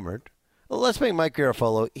 Well, let's make Mike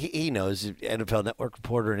Garafolo. He knows, NFL Network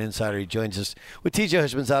reporter and insider. He joins us with TJ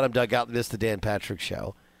Hushman's out. I'm Doug Out. This is the Dan Patrick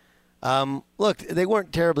Show. Look, they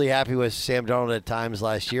weren't terribly happy with Sam Darnold at times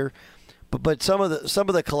last year, but some of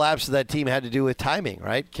the collapse of that team had to do with timing,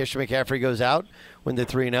 right? Christian McCaffrey goes out when they're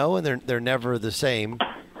 3-0, and they're never the same.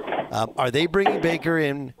 Are they bringing Baker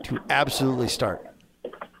in to absolutely start?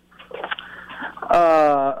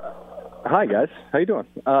 Hi guys, how you doing?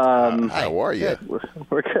 How are you? Good.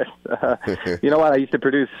 We're good. You know what? I used to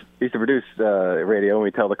produce radio, and we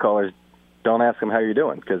tell the callers, don't ask them how you're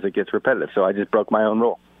doing because it gets repetitive. So I just broke my own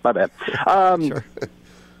rule. My bad. Sure.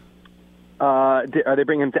 Are they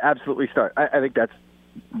bringing him to absolutely start? I think that's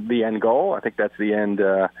the end goal. I think that's the end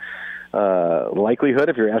likelihood.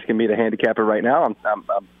 If you're asking me to handicap it right now,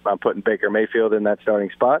 I'm putting Baker Mayfield in that starting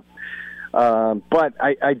spot. But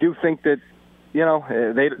I do think that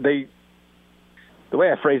they the way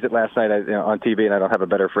I phrased it last night on TV, and I don't have a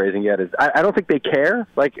better phrasing yet, is I don't think they care.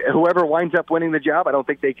 Like whoever winds up winning the job, I don't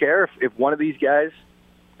think they care if one of these guys,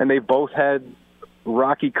 and they've both had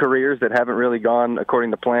rocky careers that haven't really gone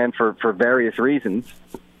according to plan for various reasons,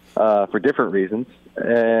 for different reasons.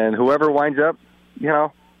 And whoever winds up,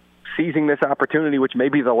 seizing this opportunity, which may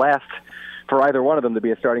be the last for either one of them to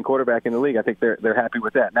be a starting quarterback in the league, I think they're happy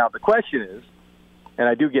with that. Now, the question is, and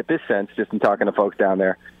I do get this sense just in talking to folks down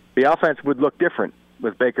there, the offense would look different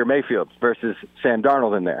with Baker Mayfield versus Sam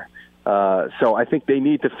Darnold in there. So I think they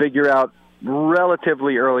need to figure out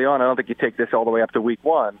relatively early on, I don't think you take this all the way up to week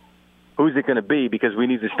one, who's it going to be, because we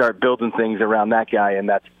need to start building things around that guy and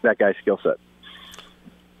that guy's skill set.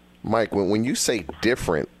 Mike, when you say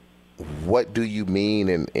different, what do you mean?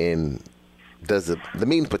 And does the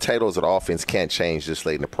meat and potatoes of the offense can't change this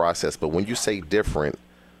late in the process, but when you say different,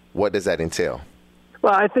 what does that entail?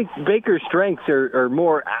 Well, I think Baker's strengths are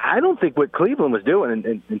more – I don't think what Cleveland was doing,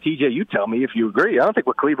 and TJ, you tell me if you agree, I don't think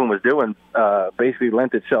what Cleveland was doing basically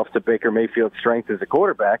lent itself to Baker Mayfield's strength as a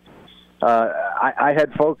quarterback. I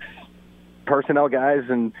had folks, personnel guys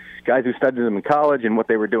and guys who studied them in college and what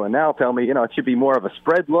they were doing now tell me, it should be more of a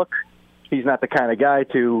spread look. He's not the kind of guy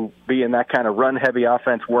to be in that kind of run-heavy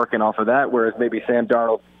offense working off of that, whereas maybe Sam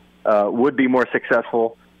Darnold would be more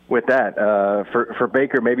successful with that. For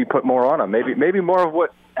Baker, maybe put more on him. Maybe more of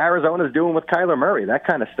what Arizona's doing with Kyler Murray, that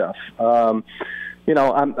kind of stuff. I'm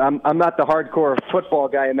not the hardcore football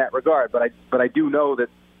guy in that regard, but I do know that,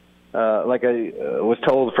 like I was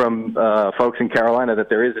told from folks in Carolina, that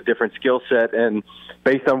there is a different skill set, and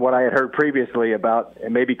based on what I had heard previously about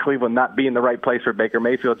maybe Cleveland not being the right place for Baker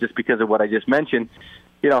Mayfield just because of what I just mentioned,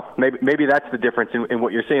 maybe that's the difference in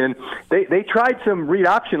what you're seeing. And they tried some read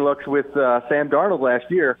option looks with Sam Darnold last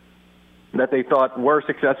year that they thought were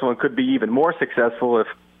successful and could be even more successful if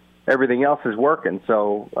everything else is working.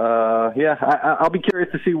 So, I'll be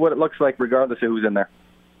curious to see what it looks like regardless of who's in there.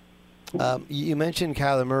 You mentioned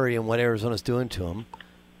Kyler Murray and what Arizona's doing to him.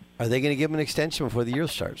 Are they going to give him an extension before the year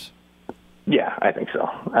starts? Yeah, I think so.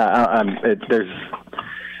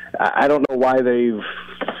 I don't know why they've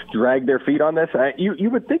dragged their feet on this. You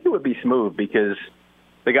would think it would be smooth because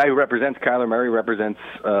the guy who represents Kyler Murray represents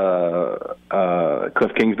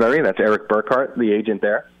Cliff Kingsbury. That's Eric Burkhart, the agent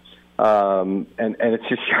there. And it's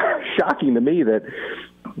just shocking to me that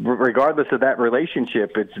regardless of that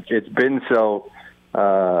relationship, it's been so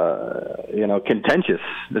contentious,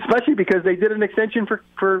 especially because they did an extension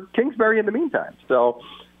for Kingsbury in the meantime. So,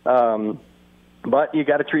 but you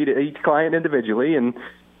got to treat each client individually, and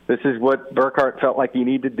this is what Burkhart felt like he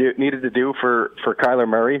needed to do for Kyler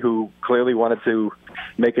Murray, who clearly wanted to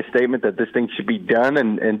make a statement that this thing should be done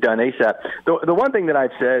and done ASAP. The one thing that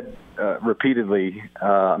I've said repeatedly,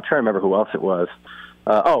 I'm trying to remember who else it was.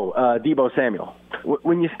 Deebo Samuel.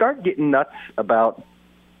 When you start getting nuts about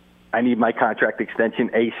I need my contract extension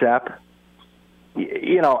ASAP,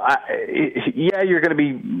 you're going to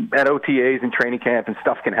be at OTAs and training camp and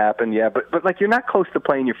stuff can happen, but like you're not close to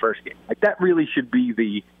playing your first game. Like that really should be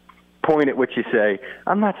the point at which you say,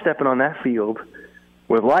 I'm not stepping on that field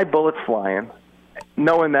with live bullets flying,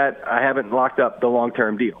 knowing that I haven't locked up the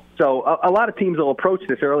long-term deal. So a lot of teams will approach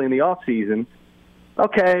this early in the offseason.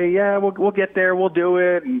 Okay, yeah, we'll get there, we'll do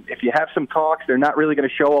it. And if you have some talks, they're not really going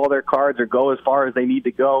to show all their cards or go as far as they need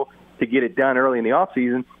to go to get it done early in the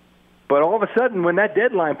offseason. But all of a sudden, when that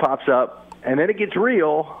deadline pops up and then it gets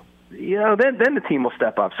real, then the team will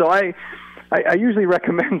step up. So I usually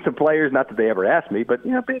recommend to players, not that they ever ask me, but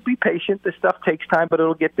be patient. This stuff takes time, but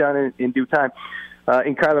it'll get done in due time.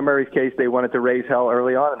 In Kyler Murray's case, they wanted to raise hell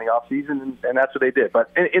early on in the offseason, and that's what they did. But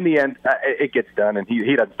in the end, it gets done, and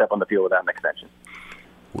he doesn't step on the field without an extension.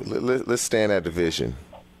 Let's stay in that division.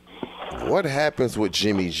 What happens with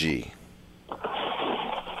Jimmy G?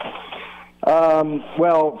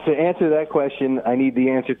 Well, to answer that question, I need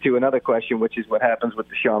the answer to another question, which is what happens with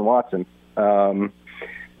Deshaun Watson.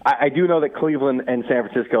 I do know that Cleveland and San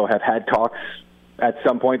Francisco have had talks at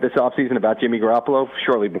some point this offseason about Jimmy Garoppolo,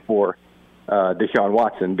 shortly before Deshaun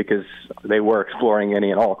Watson, because they were exploring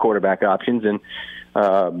any and all quarterback options, and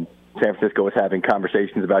San Francisco was having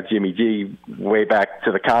conversations about Jimmy G way back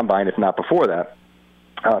to the Combine, if not before that.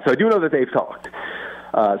 So I do know that they've talked.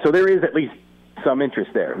 So there is at least some interest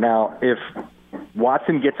there. Now, if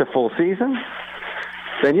Watson gets a full season,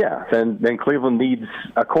 then Cleveland needs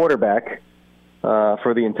a quarterback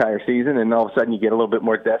for the entire season, and all of a sudden you get a little bit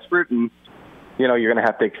more desperate, and you're going to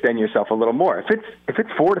have to extend yourself a little more. If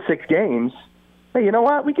it's 4 to 6 games, hey, you know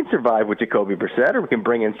what? We can survive with Jacoby Brissett, or we can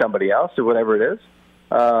bring in somebody else, or whatever it is.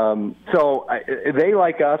 They,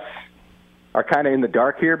 like us, are kind of in the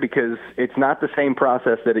dark here because it's not the same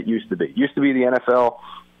process that it used to be. It used to be the NFL.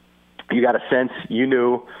 You got a sense, you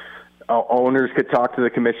knew owners could talk to the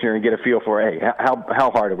commissioner and get a feel for, hey,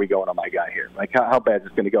 how hard are we going on my guy here? Like, how bad is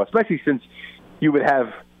this going to go? Especially since you would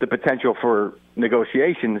have the potential for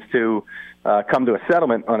negotiations to come to a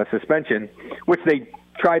settlement on a suspension, which they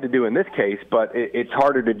tried to do in this case, but it's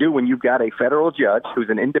harder to do when you've got a federal judge who's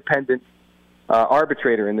an independent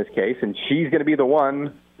arbitrator in this case, and she's going to be the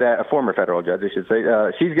one that, a former federal judge, I should say,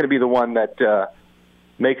 she's going to be the one that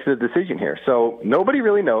makes the decision here. So nobody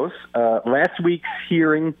really knows. Last week's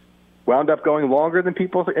hearing wound up going longer than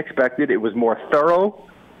people expected. It was more thorough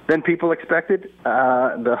than people expected.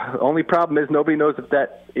 The only problem is nobody knows if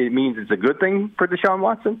it means it's a good thing for Deshaun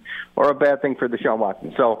Watson or a bad thing for Deshaun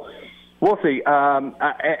Watson. So we'll see.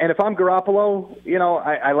 And if I'm Garoppolo,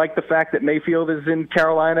 I like the fact that Mayfield is in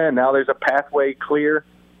Carolina, and now there's a pathway clear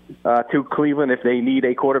to Cleveland if they need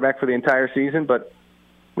a quarterback for the entire season. But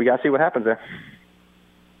we got to see what happens there.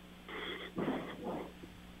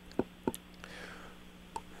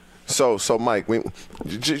 So Mike,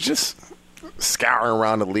 just scouring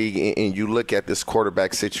around the league and you look at this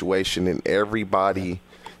quarterback situation and everybody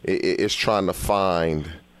is trying to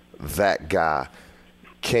find that guy,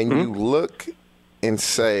 can you look and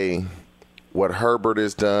say what Herbert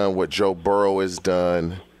has done, what Joe Burrow has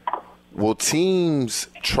done, will teams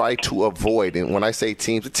try to avoid, and when I say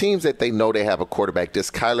teams, the teams that they know they have a quarterback,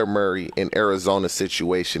 this Kyler Murray in Arizona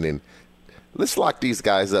situation, and let's lock these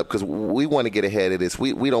guys up because we want to get ahead of this.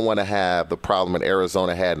 We don't want to have the problem that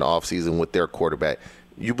Arizona had in the offseason with their quarterback.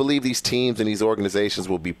 You believe these teams and these organizations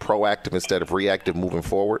will be proactive instead of reactive moving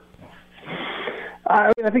forward?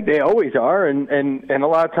 I mean, I think they always are, and a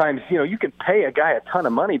lot of times, you can pay a guy a ton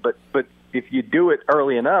of money, but if you do it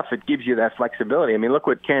early enough, it gives you that flexibility. I mean, look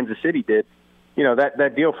what Kansas City did.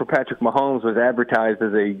 That deal for Patrick Mahomes was advertised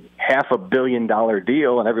as a $500 million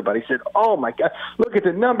deal, and everybody said, "Oh my God, look at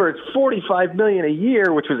the number! It's $45 million a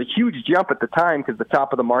year," which was a huge jump at the time because the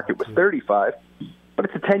top of the market was $35. But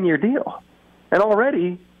it's a 10-year deal, and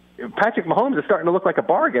already Patrick Mahomes is starting to look like a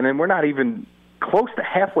bargain, and we're not even close to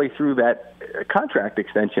halfway through that contract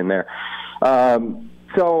extension there.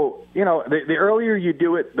 So the earlier you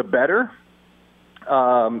do it, the better.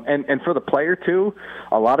 And for the player too,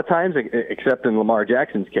 a lot of times, except in Lamar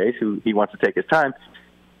Jackson's case, who he wants to take his time,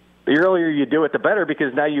 the earlier you do it, the better,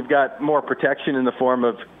 because now you've got more protection in the form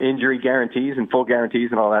of injury guarantees and full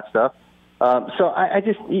guarantees and all that stuff. So I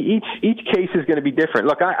just each case is going to be different.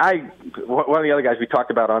 Look, one of the other guys we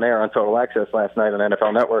talked about on air on Total Access last night on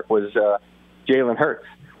NFL Network was Jalen Hurts.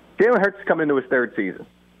 Jalen Hurts is coming into his third season.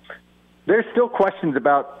 There's still questions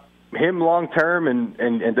about him long term, and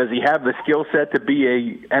does he have the skill set to be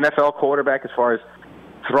a NFL quarterback as far as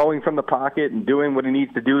throwing from the pocket and doing what he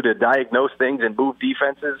needs to do to diagnose things and move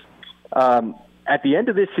defenses? At the end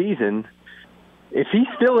of this season, if he's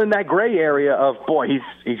still in that gray area of, boy,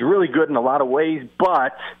 he's really good in a lot of ways,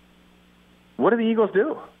 but what do the Eagles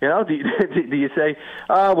do? Do you say,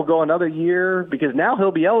 we'll go another year? Because now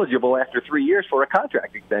he'll be eligible after 3 years for a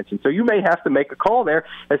contract extension. So you may have to make a call there,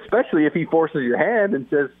 especially if he forces your hand and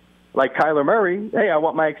says, like Kyler Murray, hey, I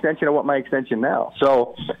want my extension now.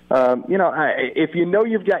 So, if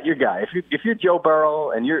you've got your guy, if you're Joe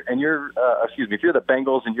Burrow and if you're the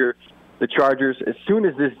Bengals and you're the Chargers, as soon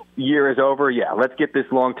as this year is over, let's get this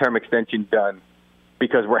long-term extension done,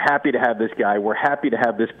 because we're happy to have this guy. We're happy to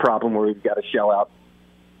have this problem where we've got to shell out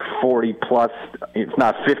 40 plus, if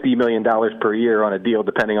not $50 million per year on a deal,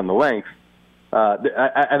 depending on the length.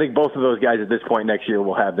 I think both of those guys at this point next year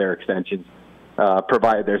will have their extensions,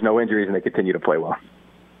 provided there's no injuries and they continue to play well.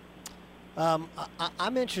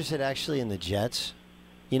 I'm interested actually in the Jets.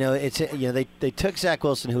 They took Zach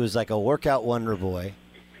Wilson, who was like a workout wonder boy,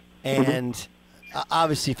 and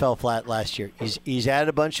obviously fell flat last year. He's added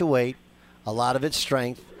a bunch of weight, a lot of it's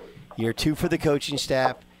strength. Year 2 for the coaching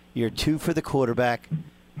staff, year 2 for the quarterback.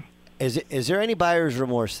 Is there any buyer's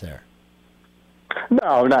remorse there?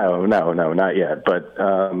 No, not yet. But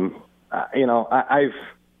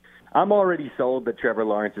I'm already sold that Trevor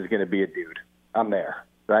Lawrence is going to be a dude. I'm there,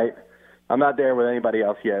 right? I'm not there with anybody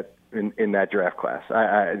else yet in that draft class.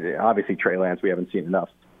 I obviously Trey Lance, we haven't seen enough.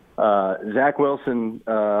 Zach Wilson.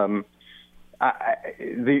 I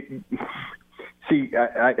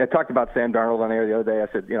talked about Sam Darnold on air the other day. I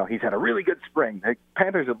said, he's had a really good spring. The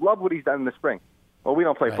Panthers have loved what he's done in the spring. Well, we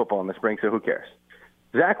don't play football in the spring, so who cares?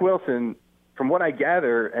 Zach Wilson, from what I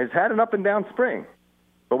gather, has had an up and down spring,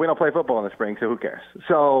 but we don't play football in the spring, so who cares?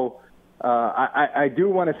 So I do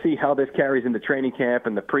want to see how this carries into training camp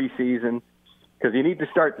and the preseason, because you need to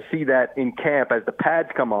start to see that in camp as the pads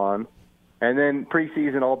come on, and then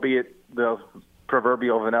preseason, albeit the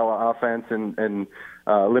proverbial vanilla offense and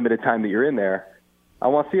limited time that you're in there. I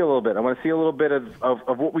want to see a little bit. I want to see a little bit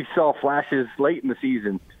of what we saw flashes late in the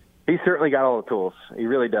season. He's certainly got all the tools. He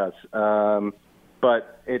really does.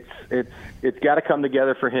 But it's got to come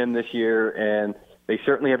together for him this year, and they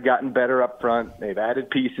certainly have gotten better up front. They've added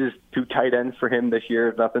pieces, 2 tight ends for him this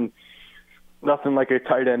year. Nothing like a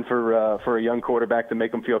tight end for a young quarterback to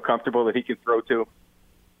make him feel comfortable that he can throw to.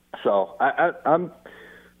 So I'm.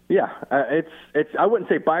 Yeah, I wouldn't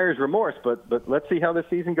say buyer's remorse, but let's see how this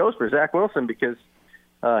season goes for Zach Wilson, because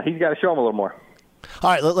he's got to show him a little more.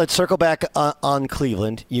 All right, let's circle back on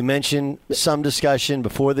Cleveland. You mentioned some discussion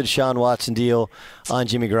before the Deshaun Watson deal on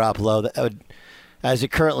Jimmy Garoppolo. As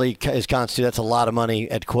it currently is constituted, that's a lot of money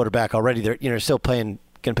at quarterback already. They're still going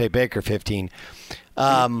to pay Baker $15.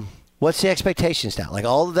 What's the expectations now? Like,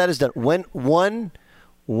 all of that is done. When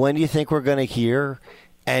do you think we're going to hear?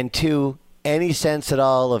 And 2, any sense at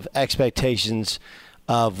all of expectations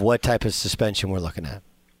of what type of suspension we're looking at?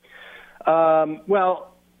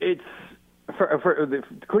 Well, it's for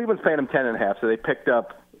Cleveland's paying him 10.5, so they picked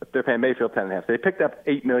up they're paying Mayfield 10.5. They picked up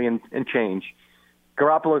 $8 million and change.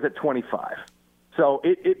 Garoppolo's at 25. So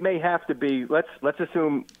it may have to be. Let's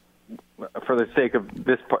assume, for the sake of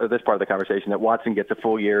this part of the conversation, that Watson gets a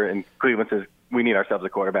full year and Cleveland says we need ourselves a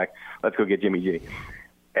quarterback. Let's go get Jimmy G.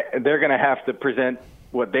 They're going to have to present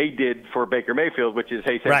what they did for Baker Mayfield, which is,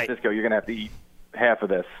 hey, San Francisco, you're going to have to eat half of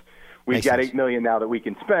this. We've got $8 million now that we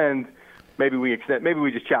can spend. Maybe we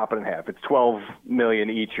just chop it in half. It's $12 million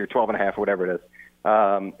each, or 12.5, or whatever it is,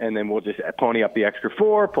 and then we'll just pony up the extra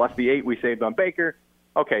 4 plus the 8 we saved on Baker.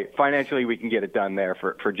 Okay, financially we can get it done there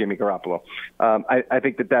for Jimmy Garoppolo. I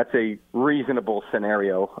think that's a reasonable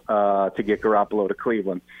scenario to get Garoppolo to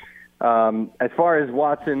Cleveland. As far as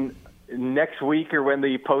Watson, next week or when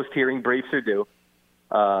the post-hearing briefs are due,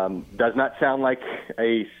 does not sound like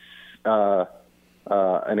an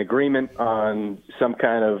agreement on some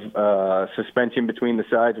kind of suspension between the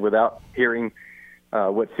sides without hearing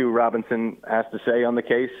what Sue Robinson has to say on the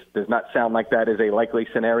case. Does not sound like that is a likely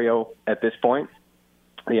scenario at this point.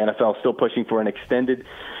 The NFL is still pushing for an extended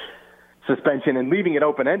suspension and leaving it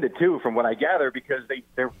open-ended, too, from what I gather, because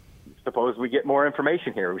they're suppose we get more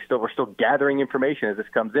information here. We're still gathering information as this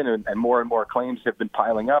comes in, and more claims have been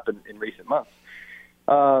piling up in recent months.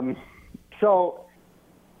 So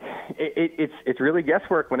it's really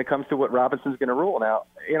guesswork when it comes to what Robinson's going to rule. Now,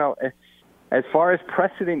 as far as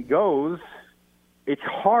precedent goes, it's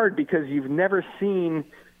hard because you've never seen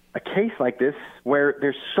a case like this where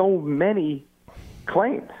there's so many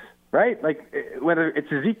claims, right? Like whether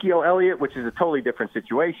it's Ezekiel Elliott, which is a totally different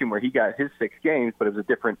situation where he got his 6 games, but it was a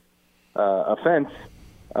different offense.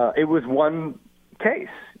 It was one case.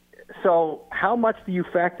 So how much do you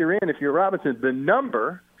factor in, if you're Robinson, the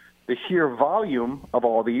number, the sheer volume of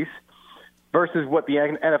all these versus what the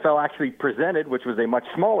NFL actually presented, which was a much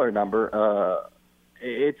smaller number?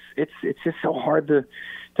 It's just so hard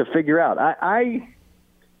to figure out.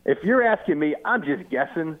 If you're asking me, I'm just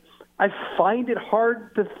guessing. I find it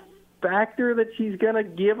hard to factor that she's going to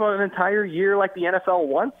give an entire year like the NFL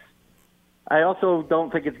wants. I also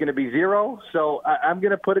don't think it's going to be 0, so I'm going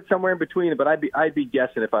to put it somewhere in between. But I'd be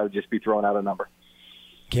guessing if I would just be throwing out a number.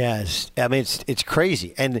 Yes, I mean it's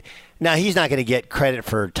crazy. And now he's not going to get credit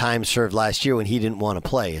for time served last year when he didn't want to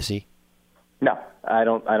play, is he? No, I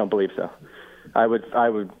don't believe so. I would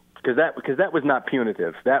because that was not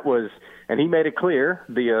punitive. That was, and he made it clear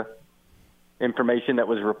via information that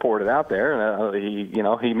was reported out there.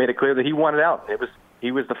 He made it clear that he wanted out.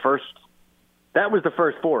 He was the first. That was the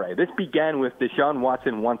first foray. This began with Deshaun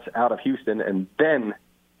Watson wants out of Houston, and then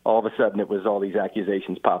all of a sudden it was all these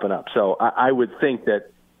accusations popping up. So I would think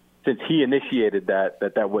that since he initiated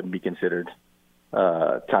that wouldn't be considered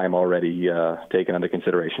time already taken under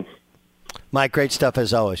consideration. Mike, great stuff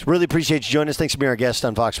as always. Really appreciate you joining us. Thanks for being our guest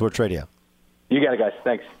on Fox Sports Radio. You got it, guys.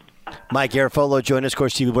 Thanks. Mike Garafolo joined us. Of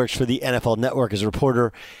course, he works for the NFL Network as a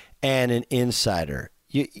reporter and an insider.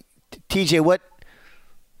 TJ,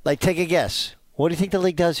 take a guess. What do you think the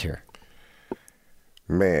league does here?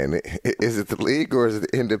 Man, is it the league or is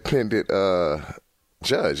it the independent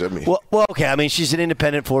judge? I mean, well, okay. I mean, she's an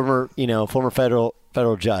independent former federal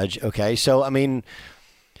judge. Okay, so I mean,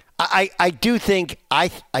 I do think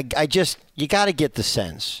you got to get the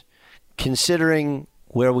sense, considering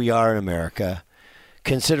where we are in America,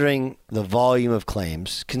 considering the volume of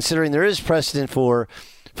claims, considering there is precedent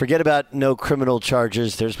forget about no criminal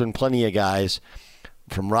charges. There's been plenty of guys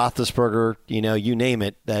from Roethlisberger, you name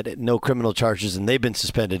it, that no criminal charges, and they've been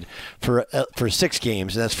suspended for 6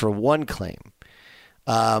 games, and that's for one claim.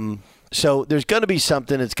 So there's going to be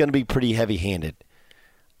something. It's going to be pretty heavy-handed.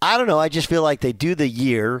 I don't know. I just feel like they do the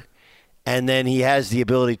year, and then he has the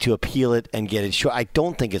ability to appeal it and get it short. I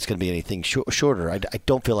don't think it's going to be anything shorter. I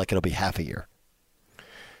don't feel like it'll be half a year.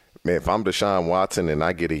 Man, if I'm Deshaun Watson and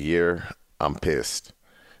I get a year, I'm pissed.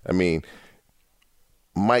 I mean,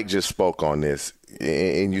 Mike just spoke on this,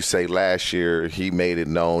 and you say last year he made it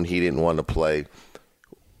known he didn't want to play.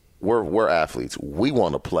 We're athletes. We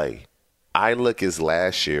want to play. I look at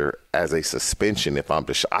last year as a suspension if I'm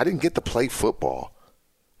Deshaun. I didn't get to play football.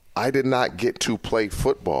 I did not get to play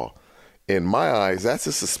football. In my eyes, that's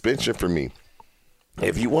a suspension for me.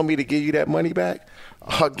 If you want me to give you that money back,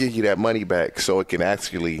 I'll give you that money back so it can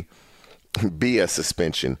actually be a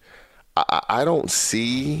suspension. I don't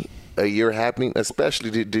see a year happening,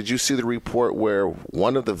 especially did you see the report where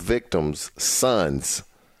one of the victims' sons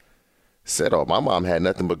said, my mom had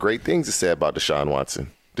nothing but great things to say about Deshaun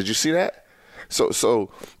Watson. Did you see that?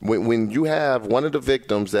 So when you have one of the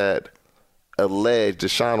victims that alleged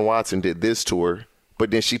Deshaun Watson did this to her, but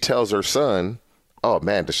then she tells her son, oh,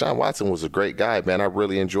 man, Deshaun Watson was a great guy, man. I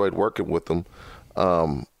really enjoyed working with him.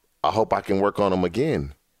 I hope I can work on him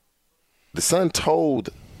again. The son told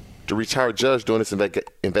the retired judge doing this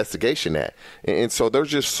investigation at. And so there's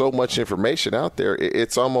just so much information out there.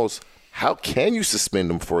 It's almost, how can you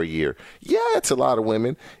suspend him for a year? Yeah, it's a lot of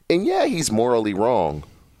women. And yeah, he's morally wrong.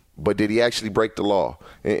 But did he actually break the law?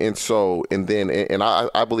 And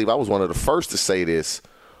I believe I was one of the first to say this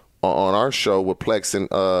on our show with Plex and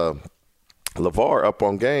LeVar up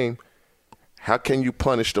on Game. How can you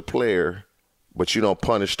punish the player, but you don't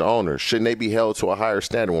punish the owner? Shouldn't they be held to a higher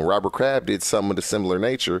standard? When Robert Kraft did something of a similar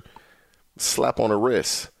nature, slap on the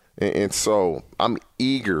wrist. And so I'm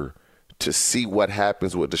eager to see what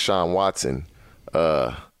happens with Deshaun Watson.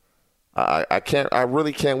 I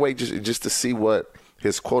really can't wait just to see what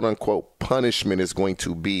his quote unquote punishment is going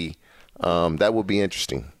to be. That would be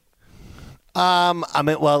interesting.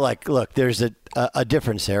 Look, there's a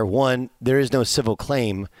difference there. One, there is no civil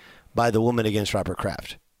claim by the woman against Robert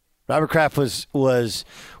Kraft. Robert Kraft was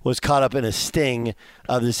caught up in a sting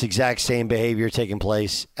of this exact same behavior taking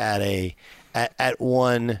place at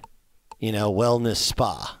one, wellness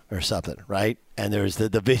spa or something, right? And there's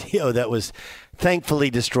the video that was thankfully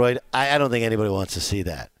destroyed. I don't think anybody wants to see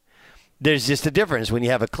that. There's just a difference when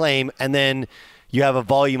you have a claim and then you have a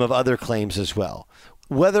volume of other claims as well.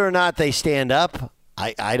 Whether or not they stand up,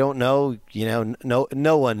 I don't know.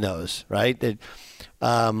 No one knows, right?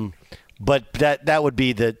 But that would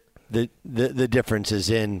be the differences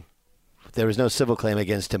in. There was no civil claim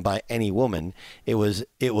against him by any woman. It was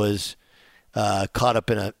caught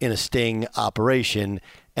up in a sting operation,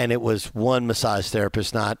 and it was one massage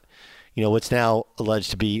therapist, not what's now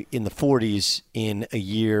alleged to be in the 40s in a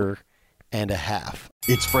year and a half.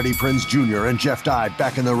 It's Freddie Prinze Jr. and Jeff Dye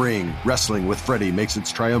back in the ring. Wrestling with Freddie makes its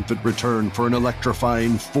triumphant return for an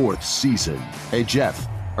electrifying 4th season. Hey, Jeff,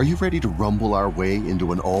 are you ready to rumble our way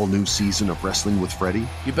into an all-new season of Wrestling with Freddie?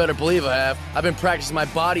 You better believe I have. I've been practicing my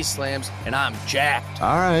body slams, and I'm jacked.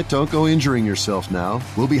 All right, don't go injuring yourself now.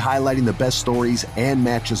 We'll be highlighting the best stories and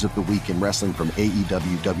matches of the week in wrestling from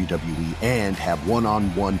AEW, WWE, and have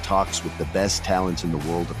one-on-one talks with the best talents in the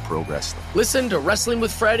world of pro wrestling. Listen to Wrestling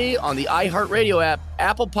with Freddie on the iHeartRadio app,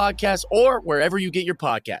 Apple Podcasts, or wherever you get your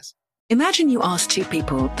podcasts. Imagine you ask two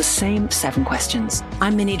people the same 7 questions.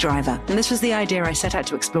 I'm Minnie Driver, and this was the idea I set out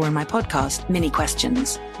to explore in my podcast, Mini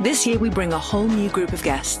Questions. This year, we bring a whole new group of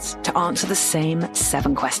guests to answer the same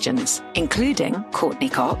 7 questions, including Courtney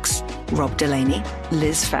Cox, Rob Delaney,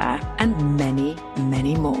 Liz Phair, and many,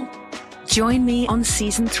 many more. Join me on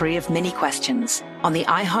Season 3 of Mini Questions on the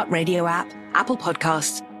iHeartRadio app, Apple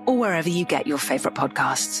Podcasts, or wherever you get your favorite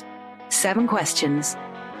podcasts. 7 questions,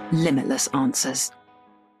 limitless answers.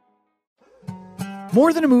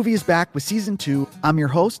 More Than a Movie is back with Season 2. I'm your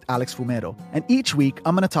host, Alex Fumero, and each week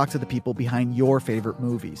I'm going to talk to the people behind your favorite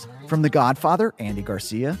movies. From The Godfather, Andy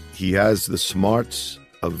Garcia. He has the smarts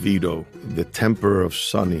of Vito, the temper of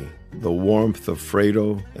Sonny, the warmth of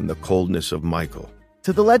Fredo, and the coldness of Michael.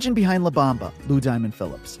 To the legend behind La Bamba, Lou Diamond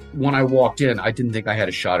Phillips. When I walked in, I didn't think I had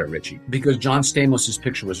a shot at Richie because John Stamos'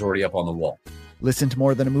 picture was already up on the wall. Listen to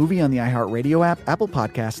More Than a Movie on the iHeartRadio app, Apple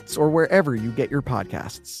Podcasts, or wherever you get your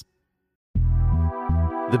podcasts.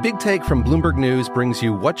 The Big Take from Bloomberg News brings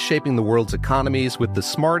you what's shaping the world's economies with the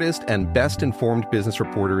smartest and best-informed business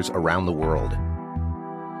reporters around the world.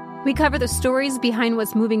 We cover the stories behind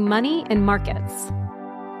what's moving money and markets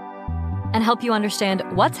and help you understand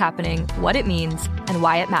what's happening, what it means, and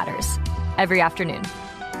why it matters every afternoon.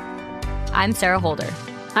 I'm Sarah Holder.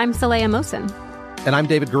 I'm Saleha Mohsin. And I'm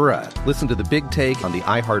David Gura. Listen to The Big Take on the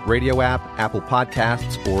iHeartRadio app, Apple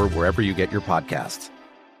Podcasts, or wherever you get your podcasts.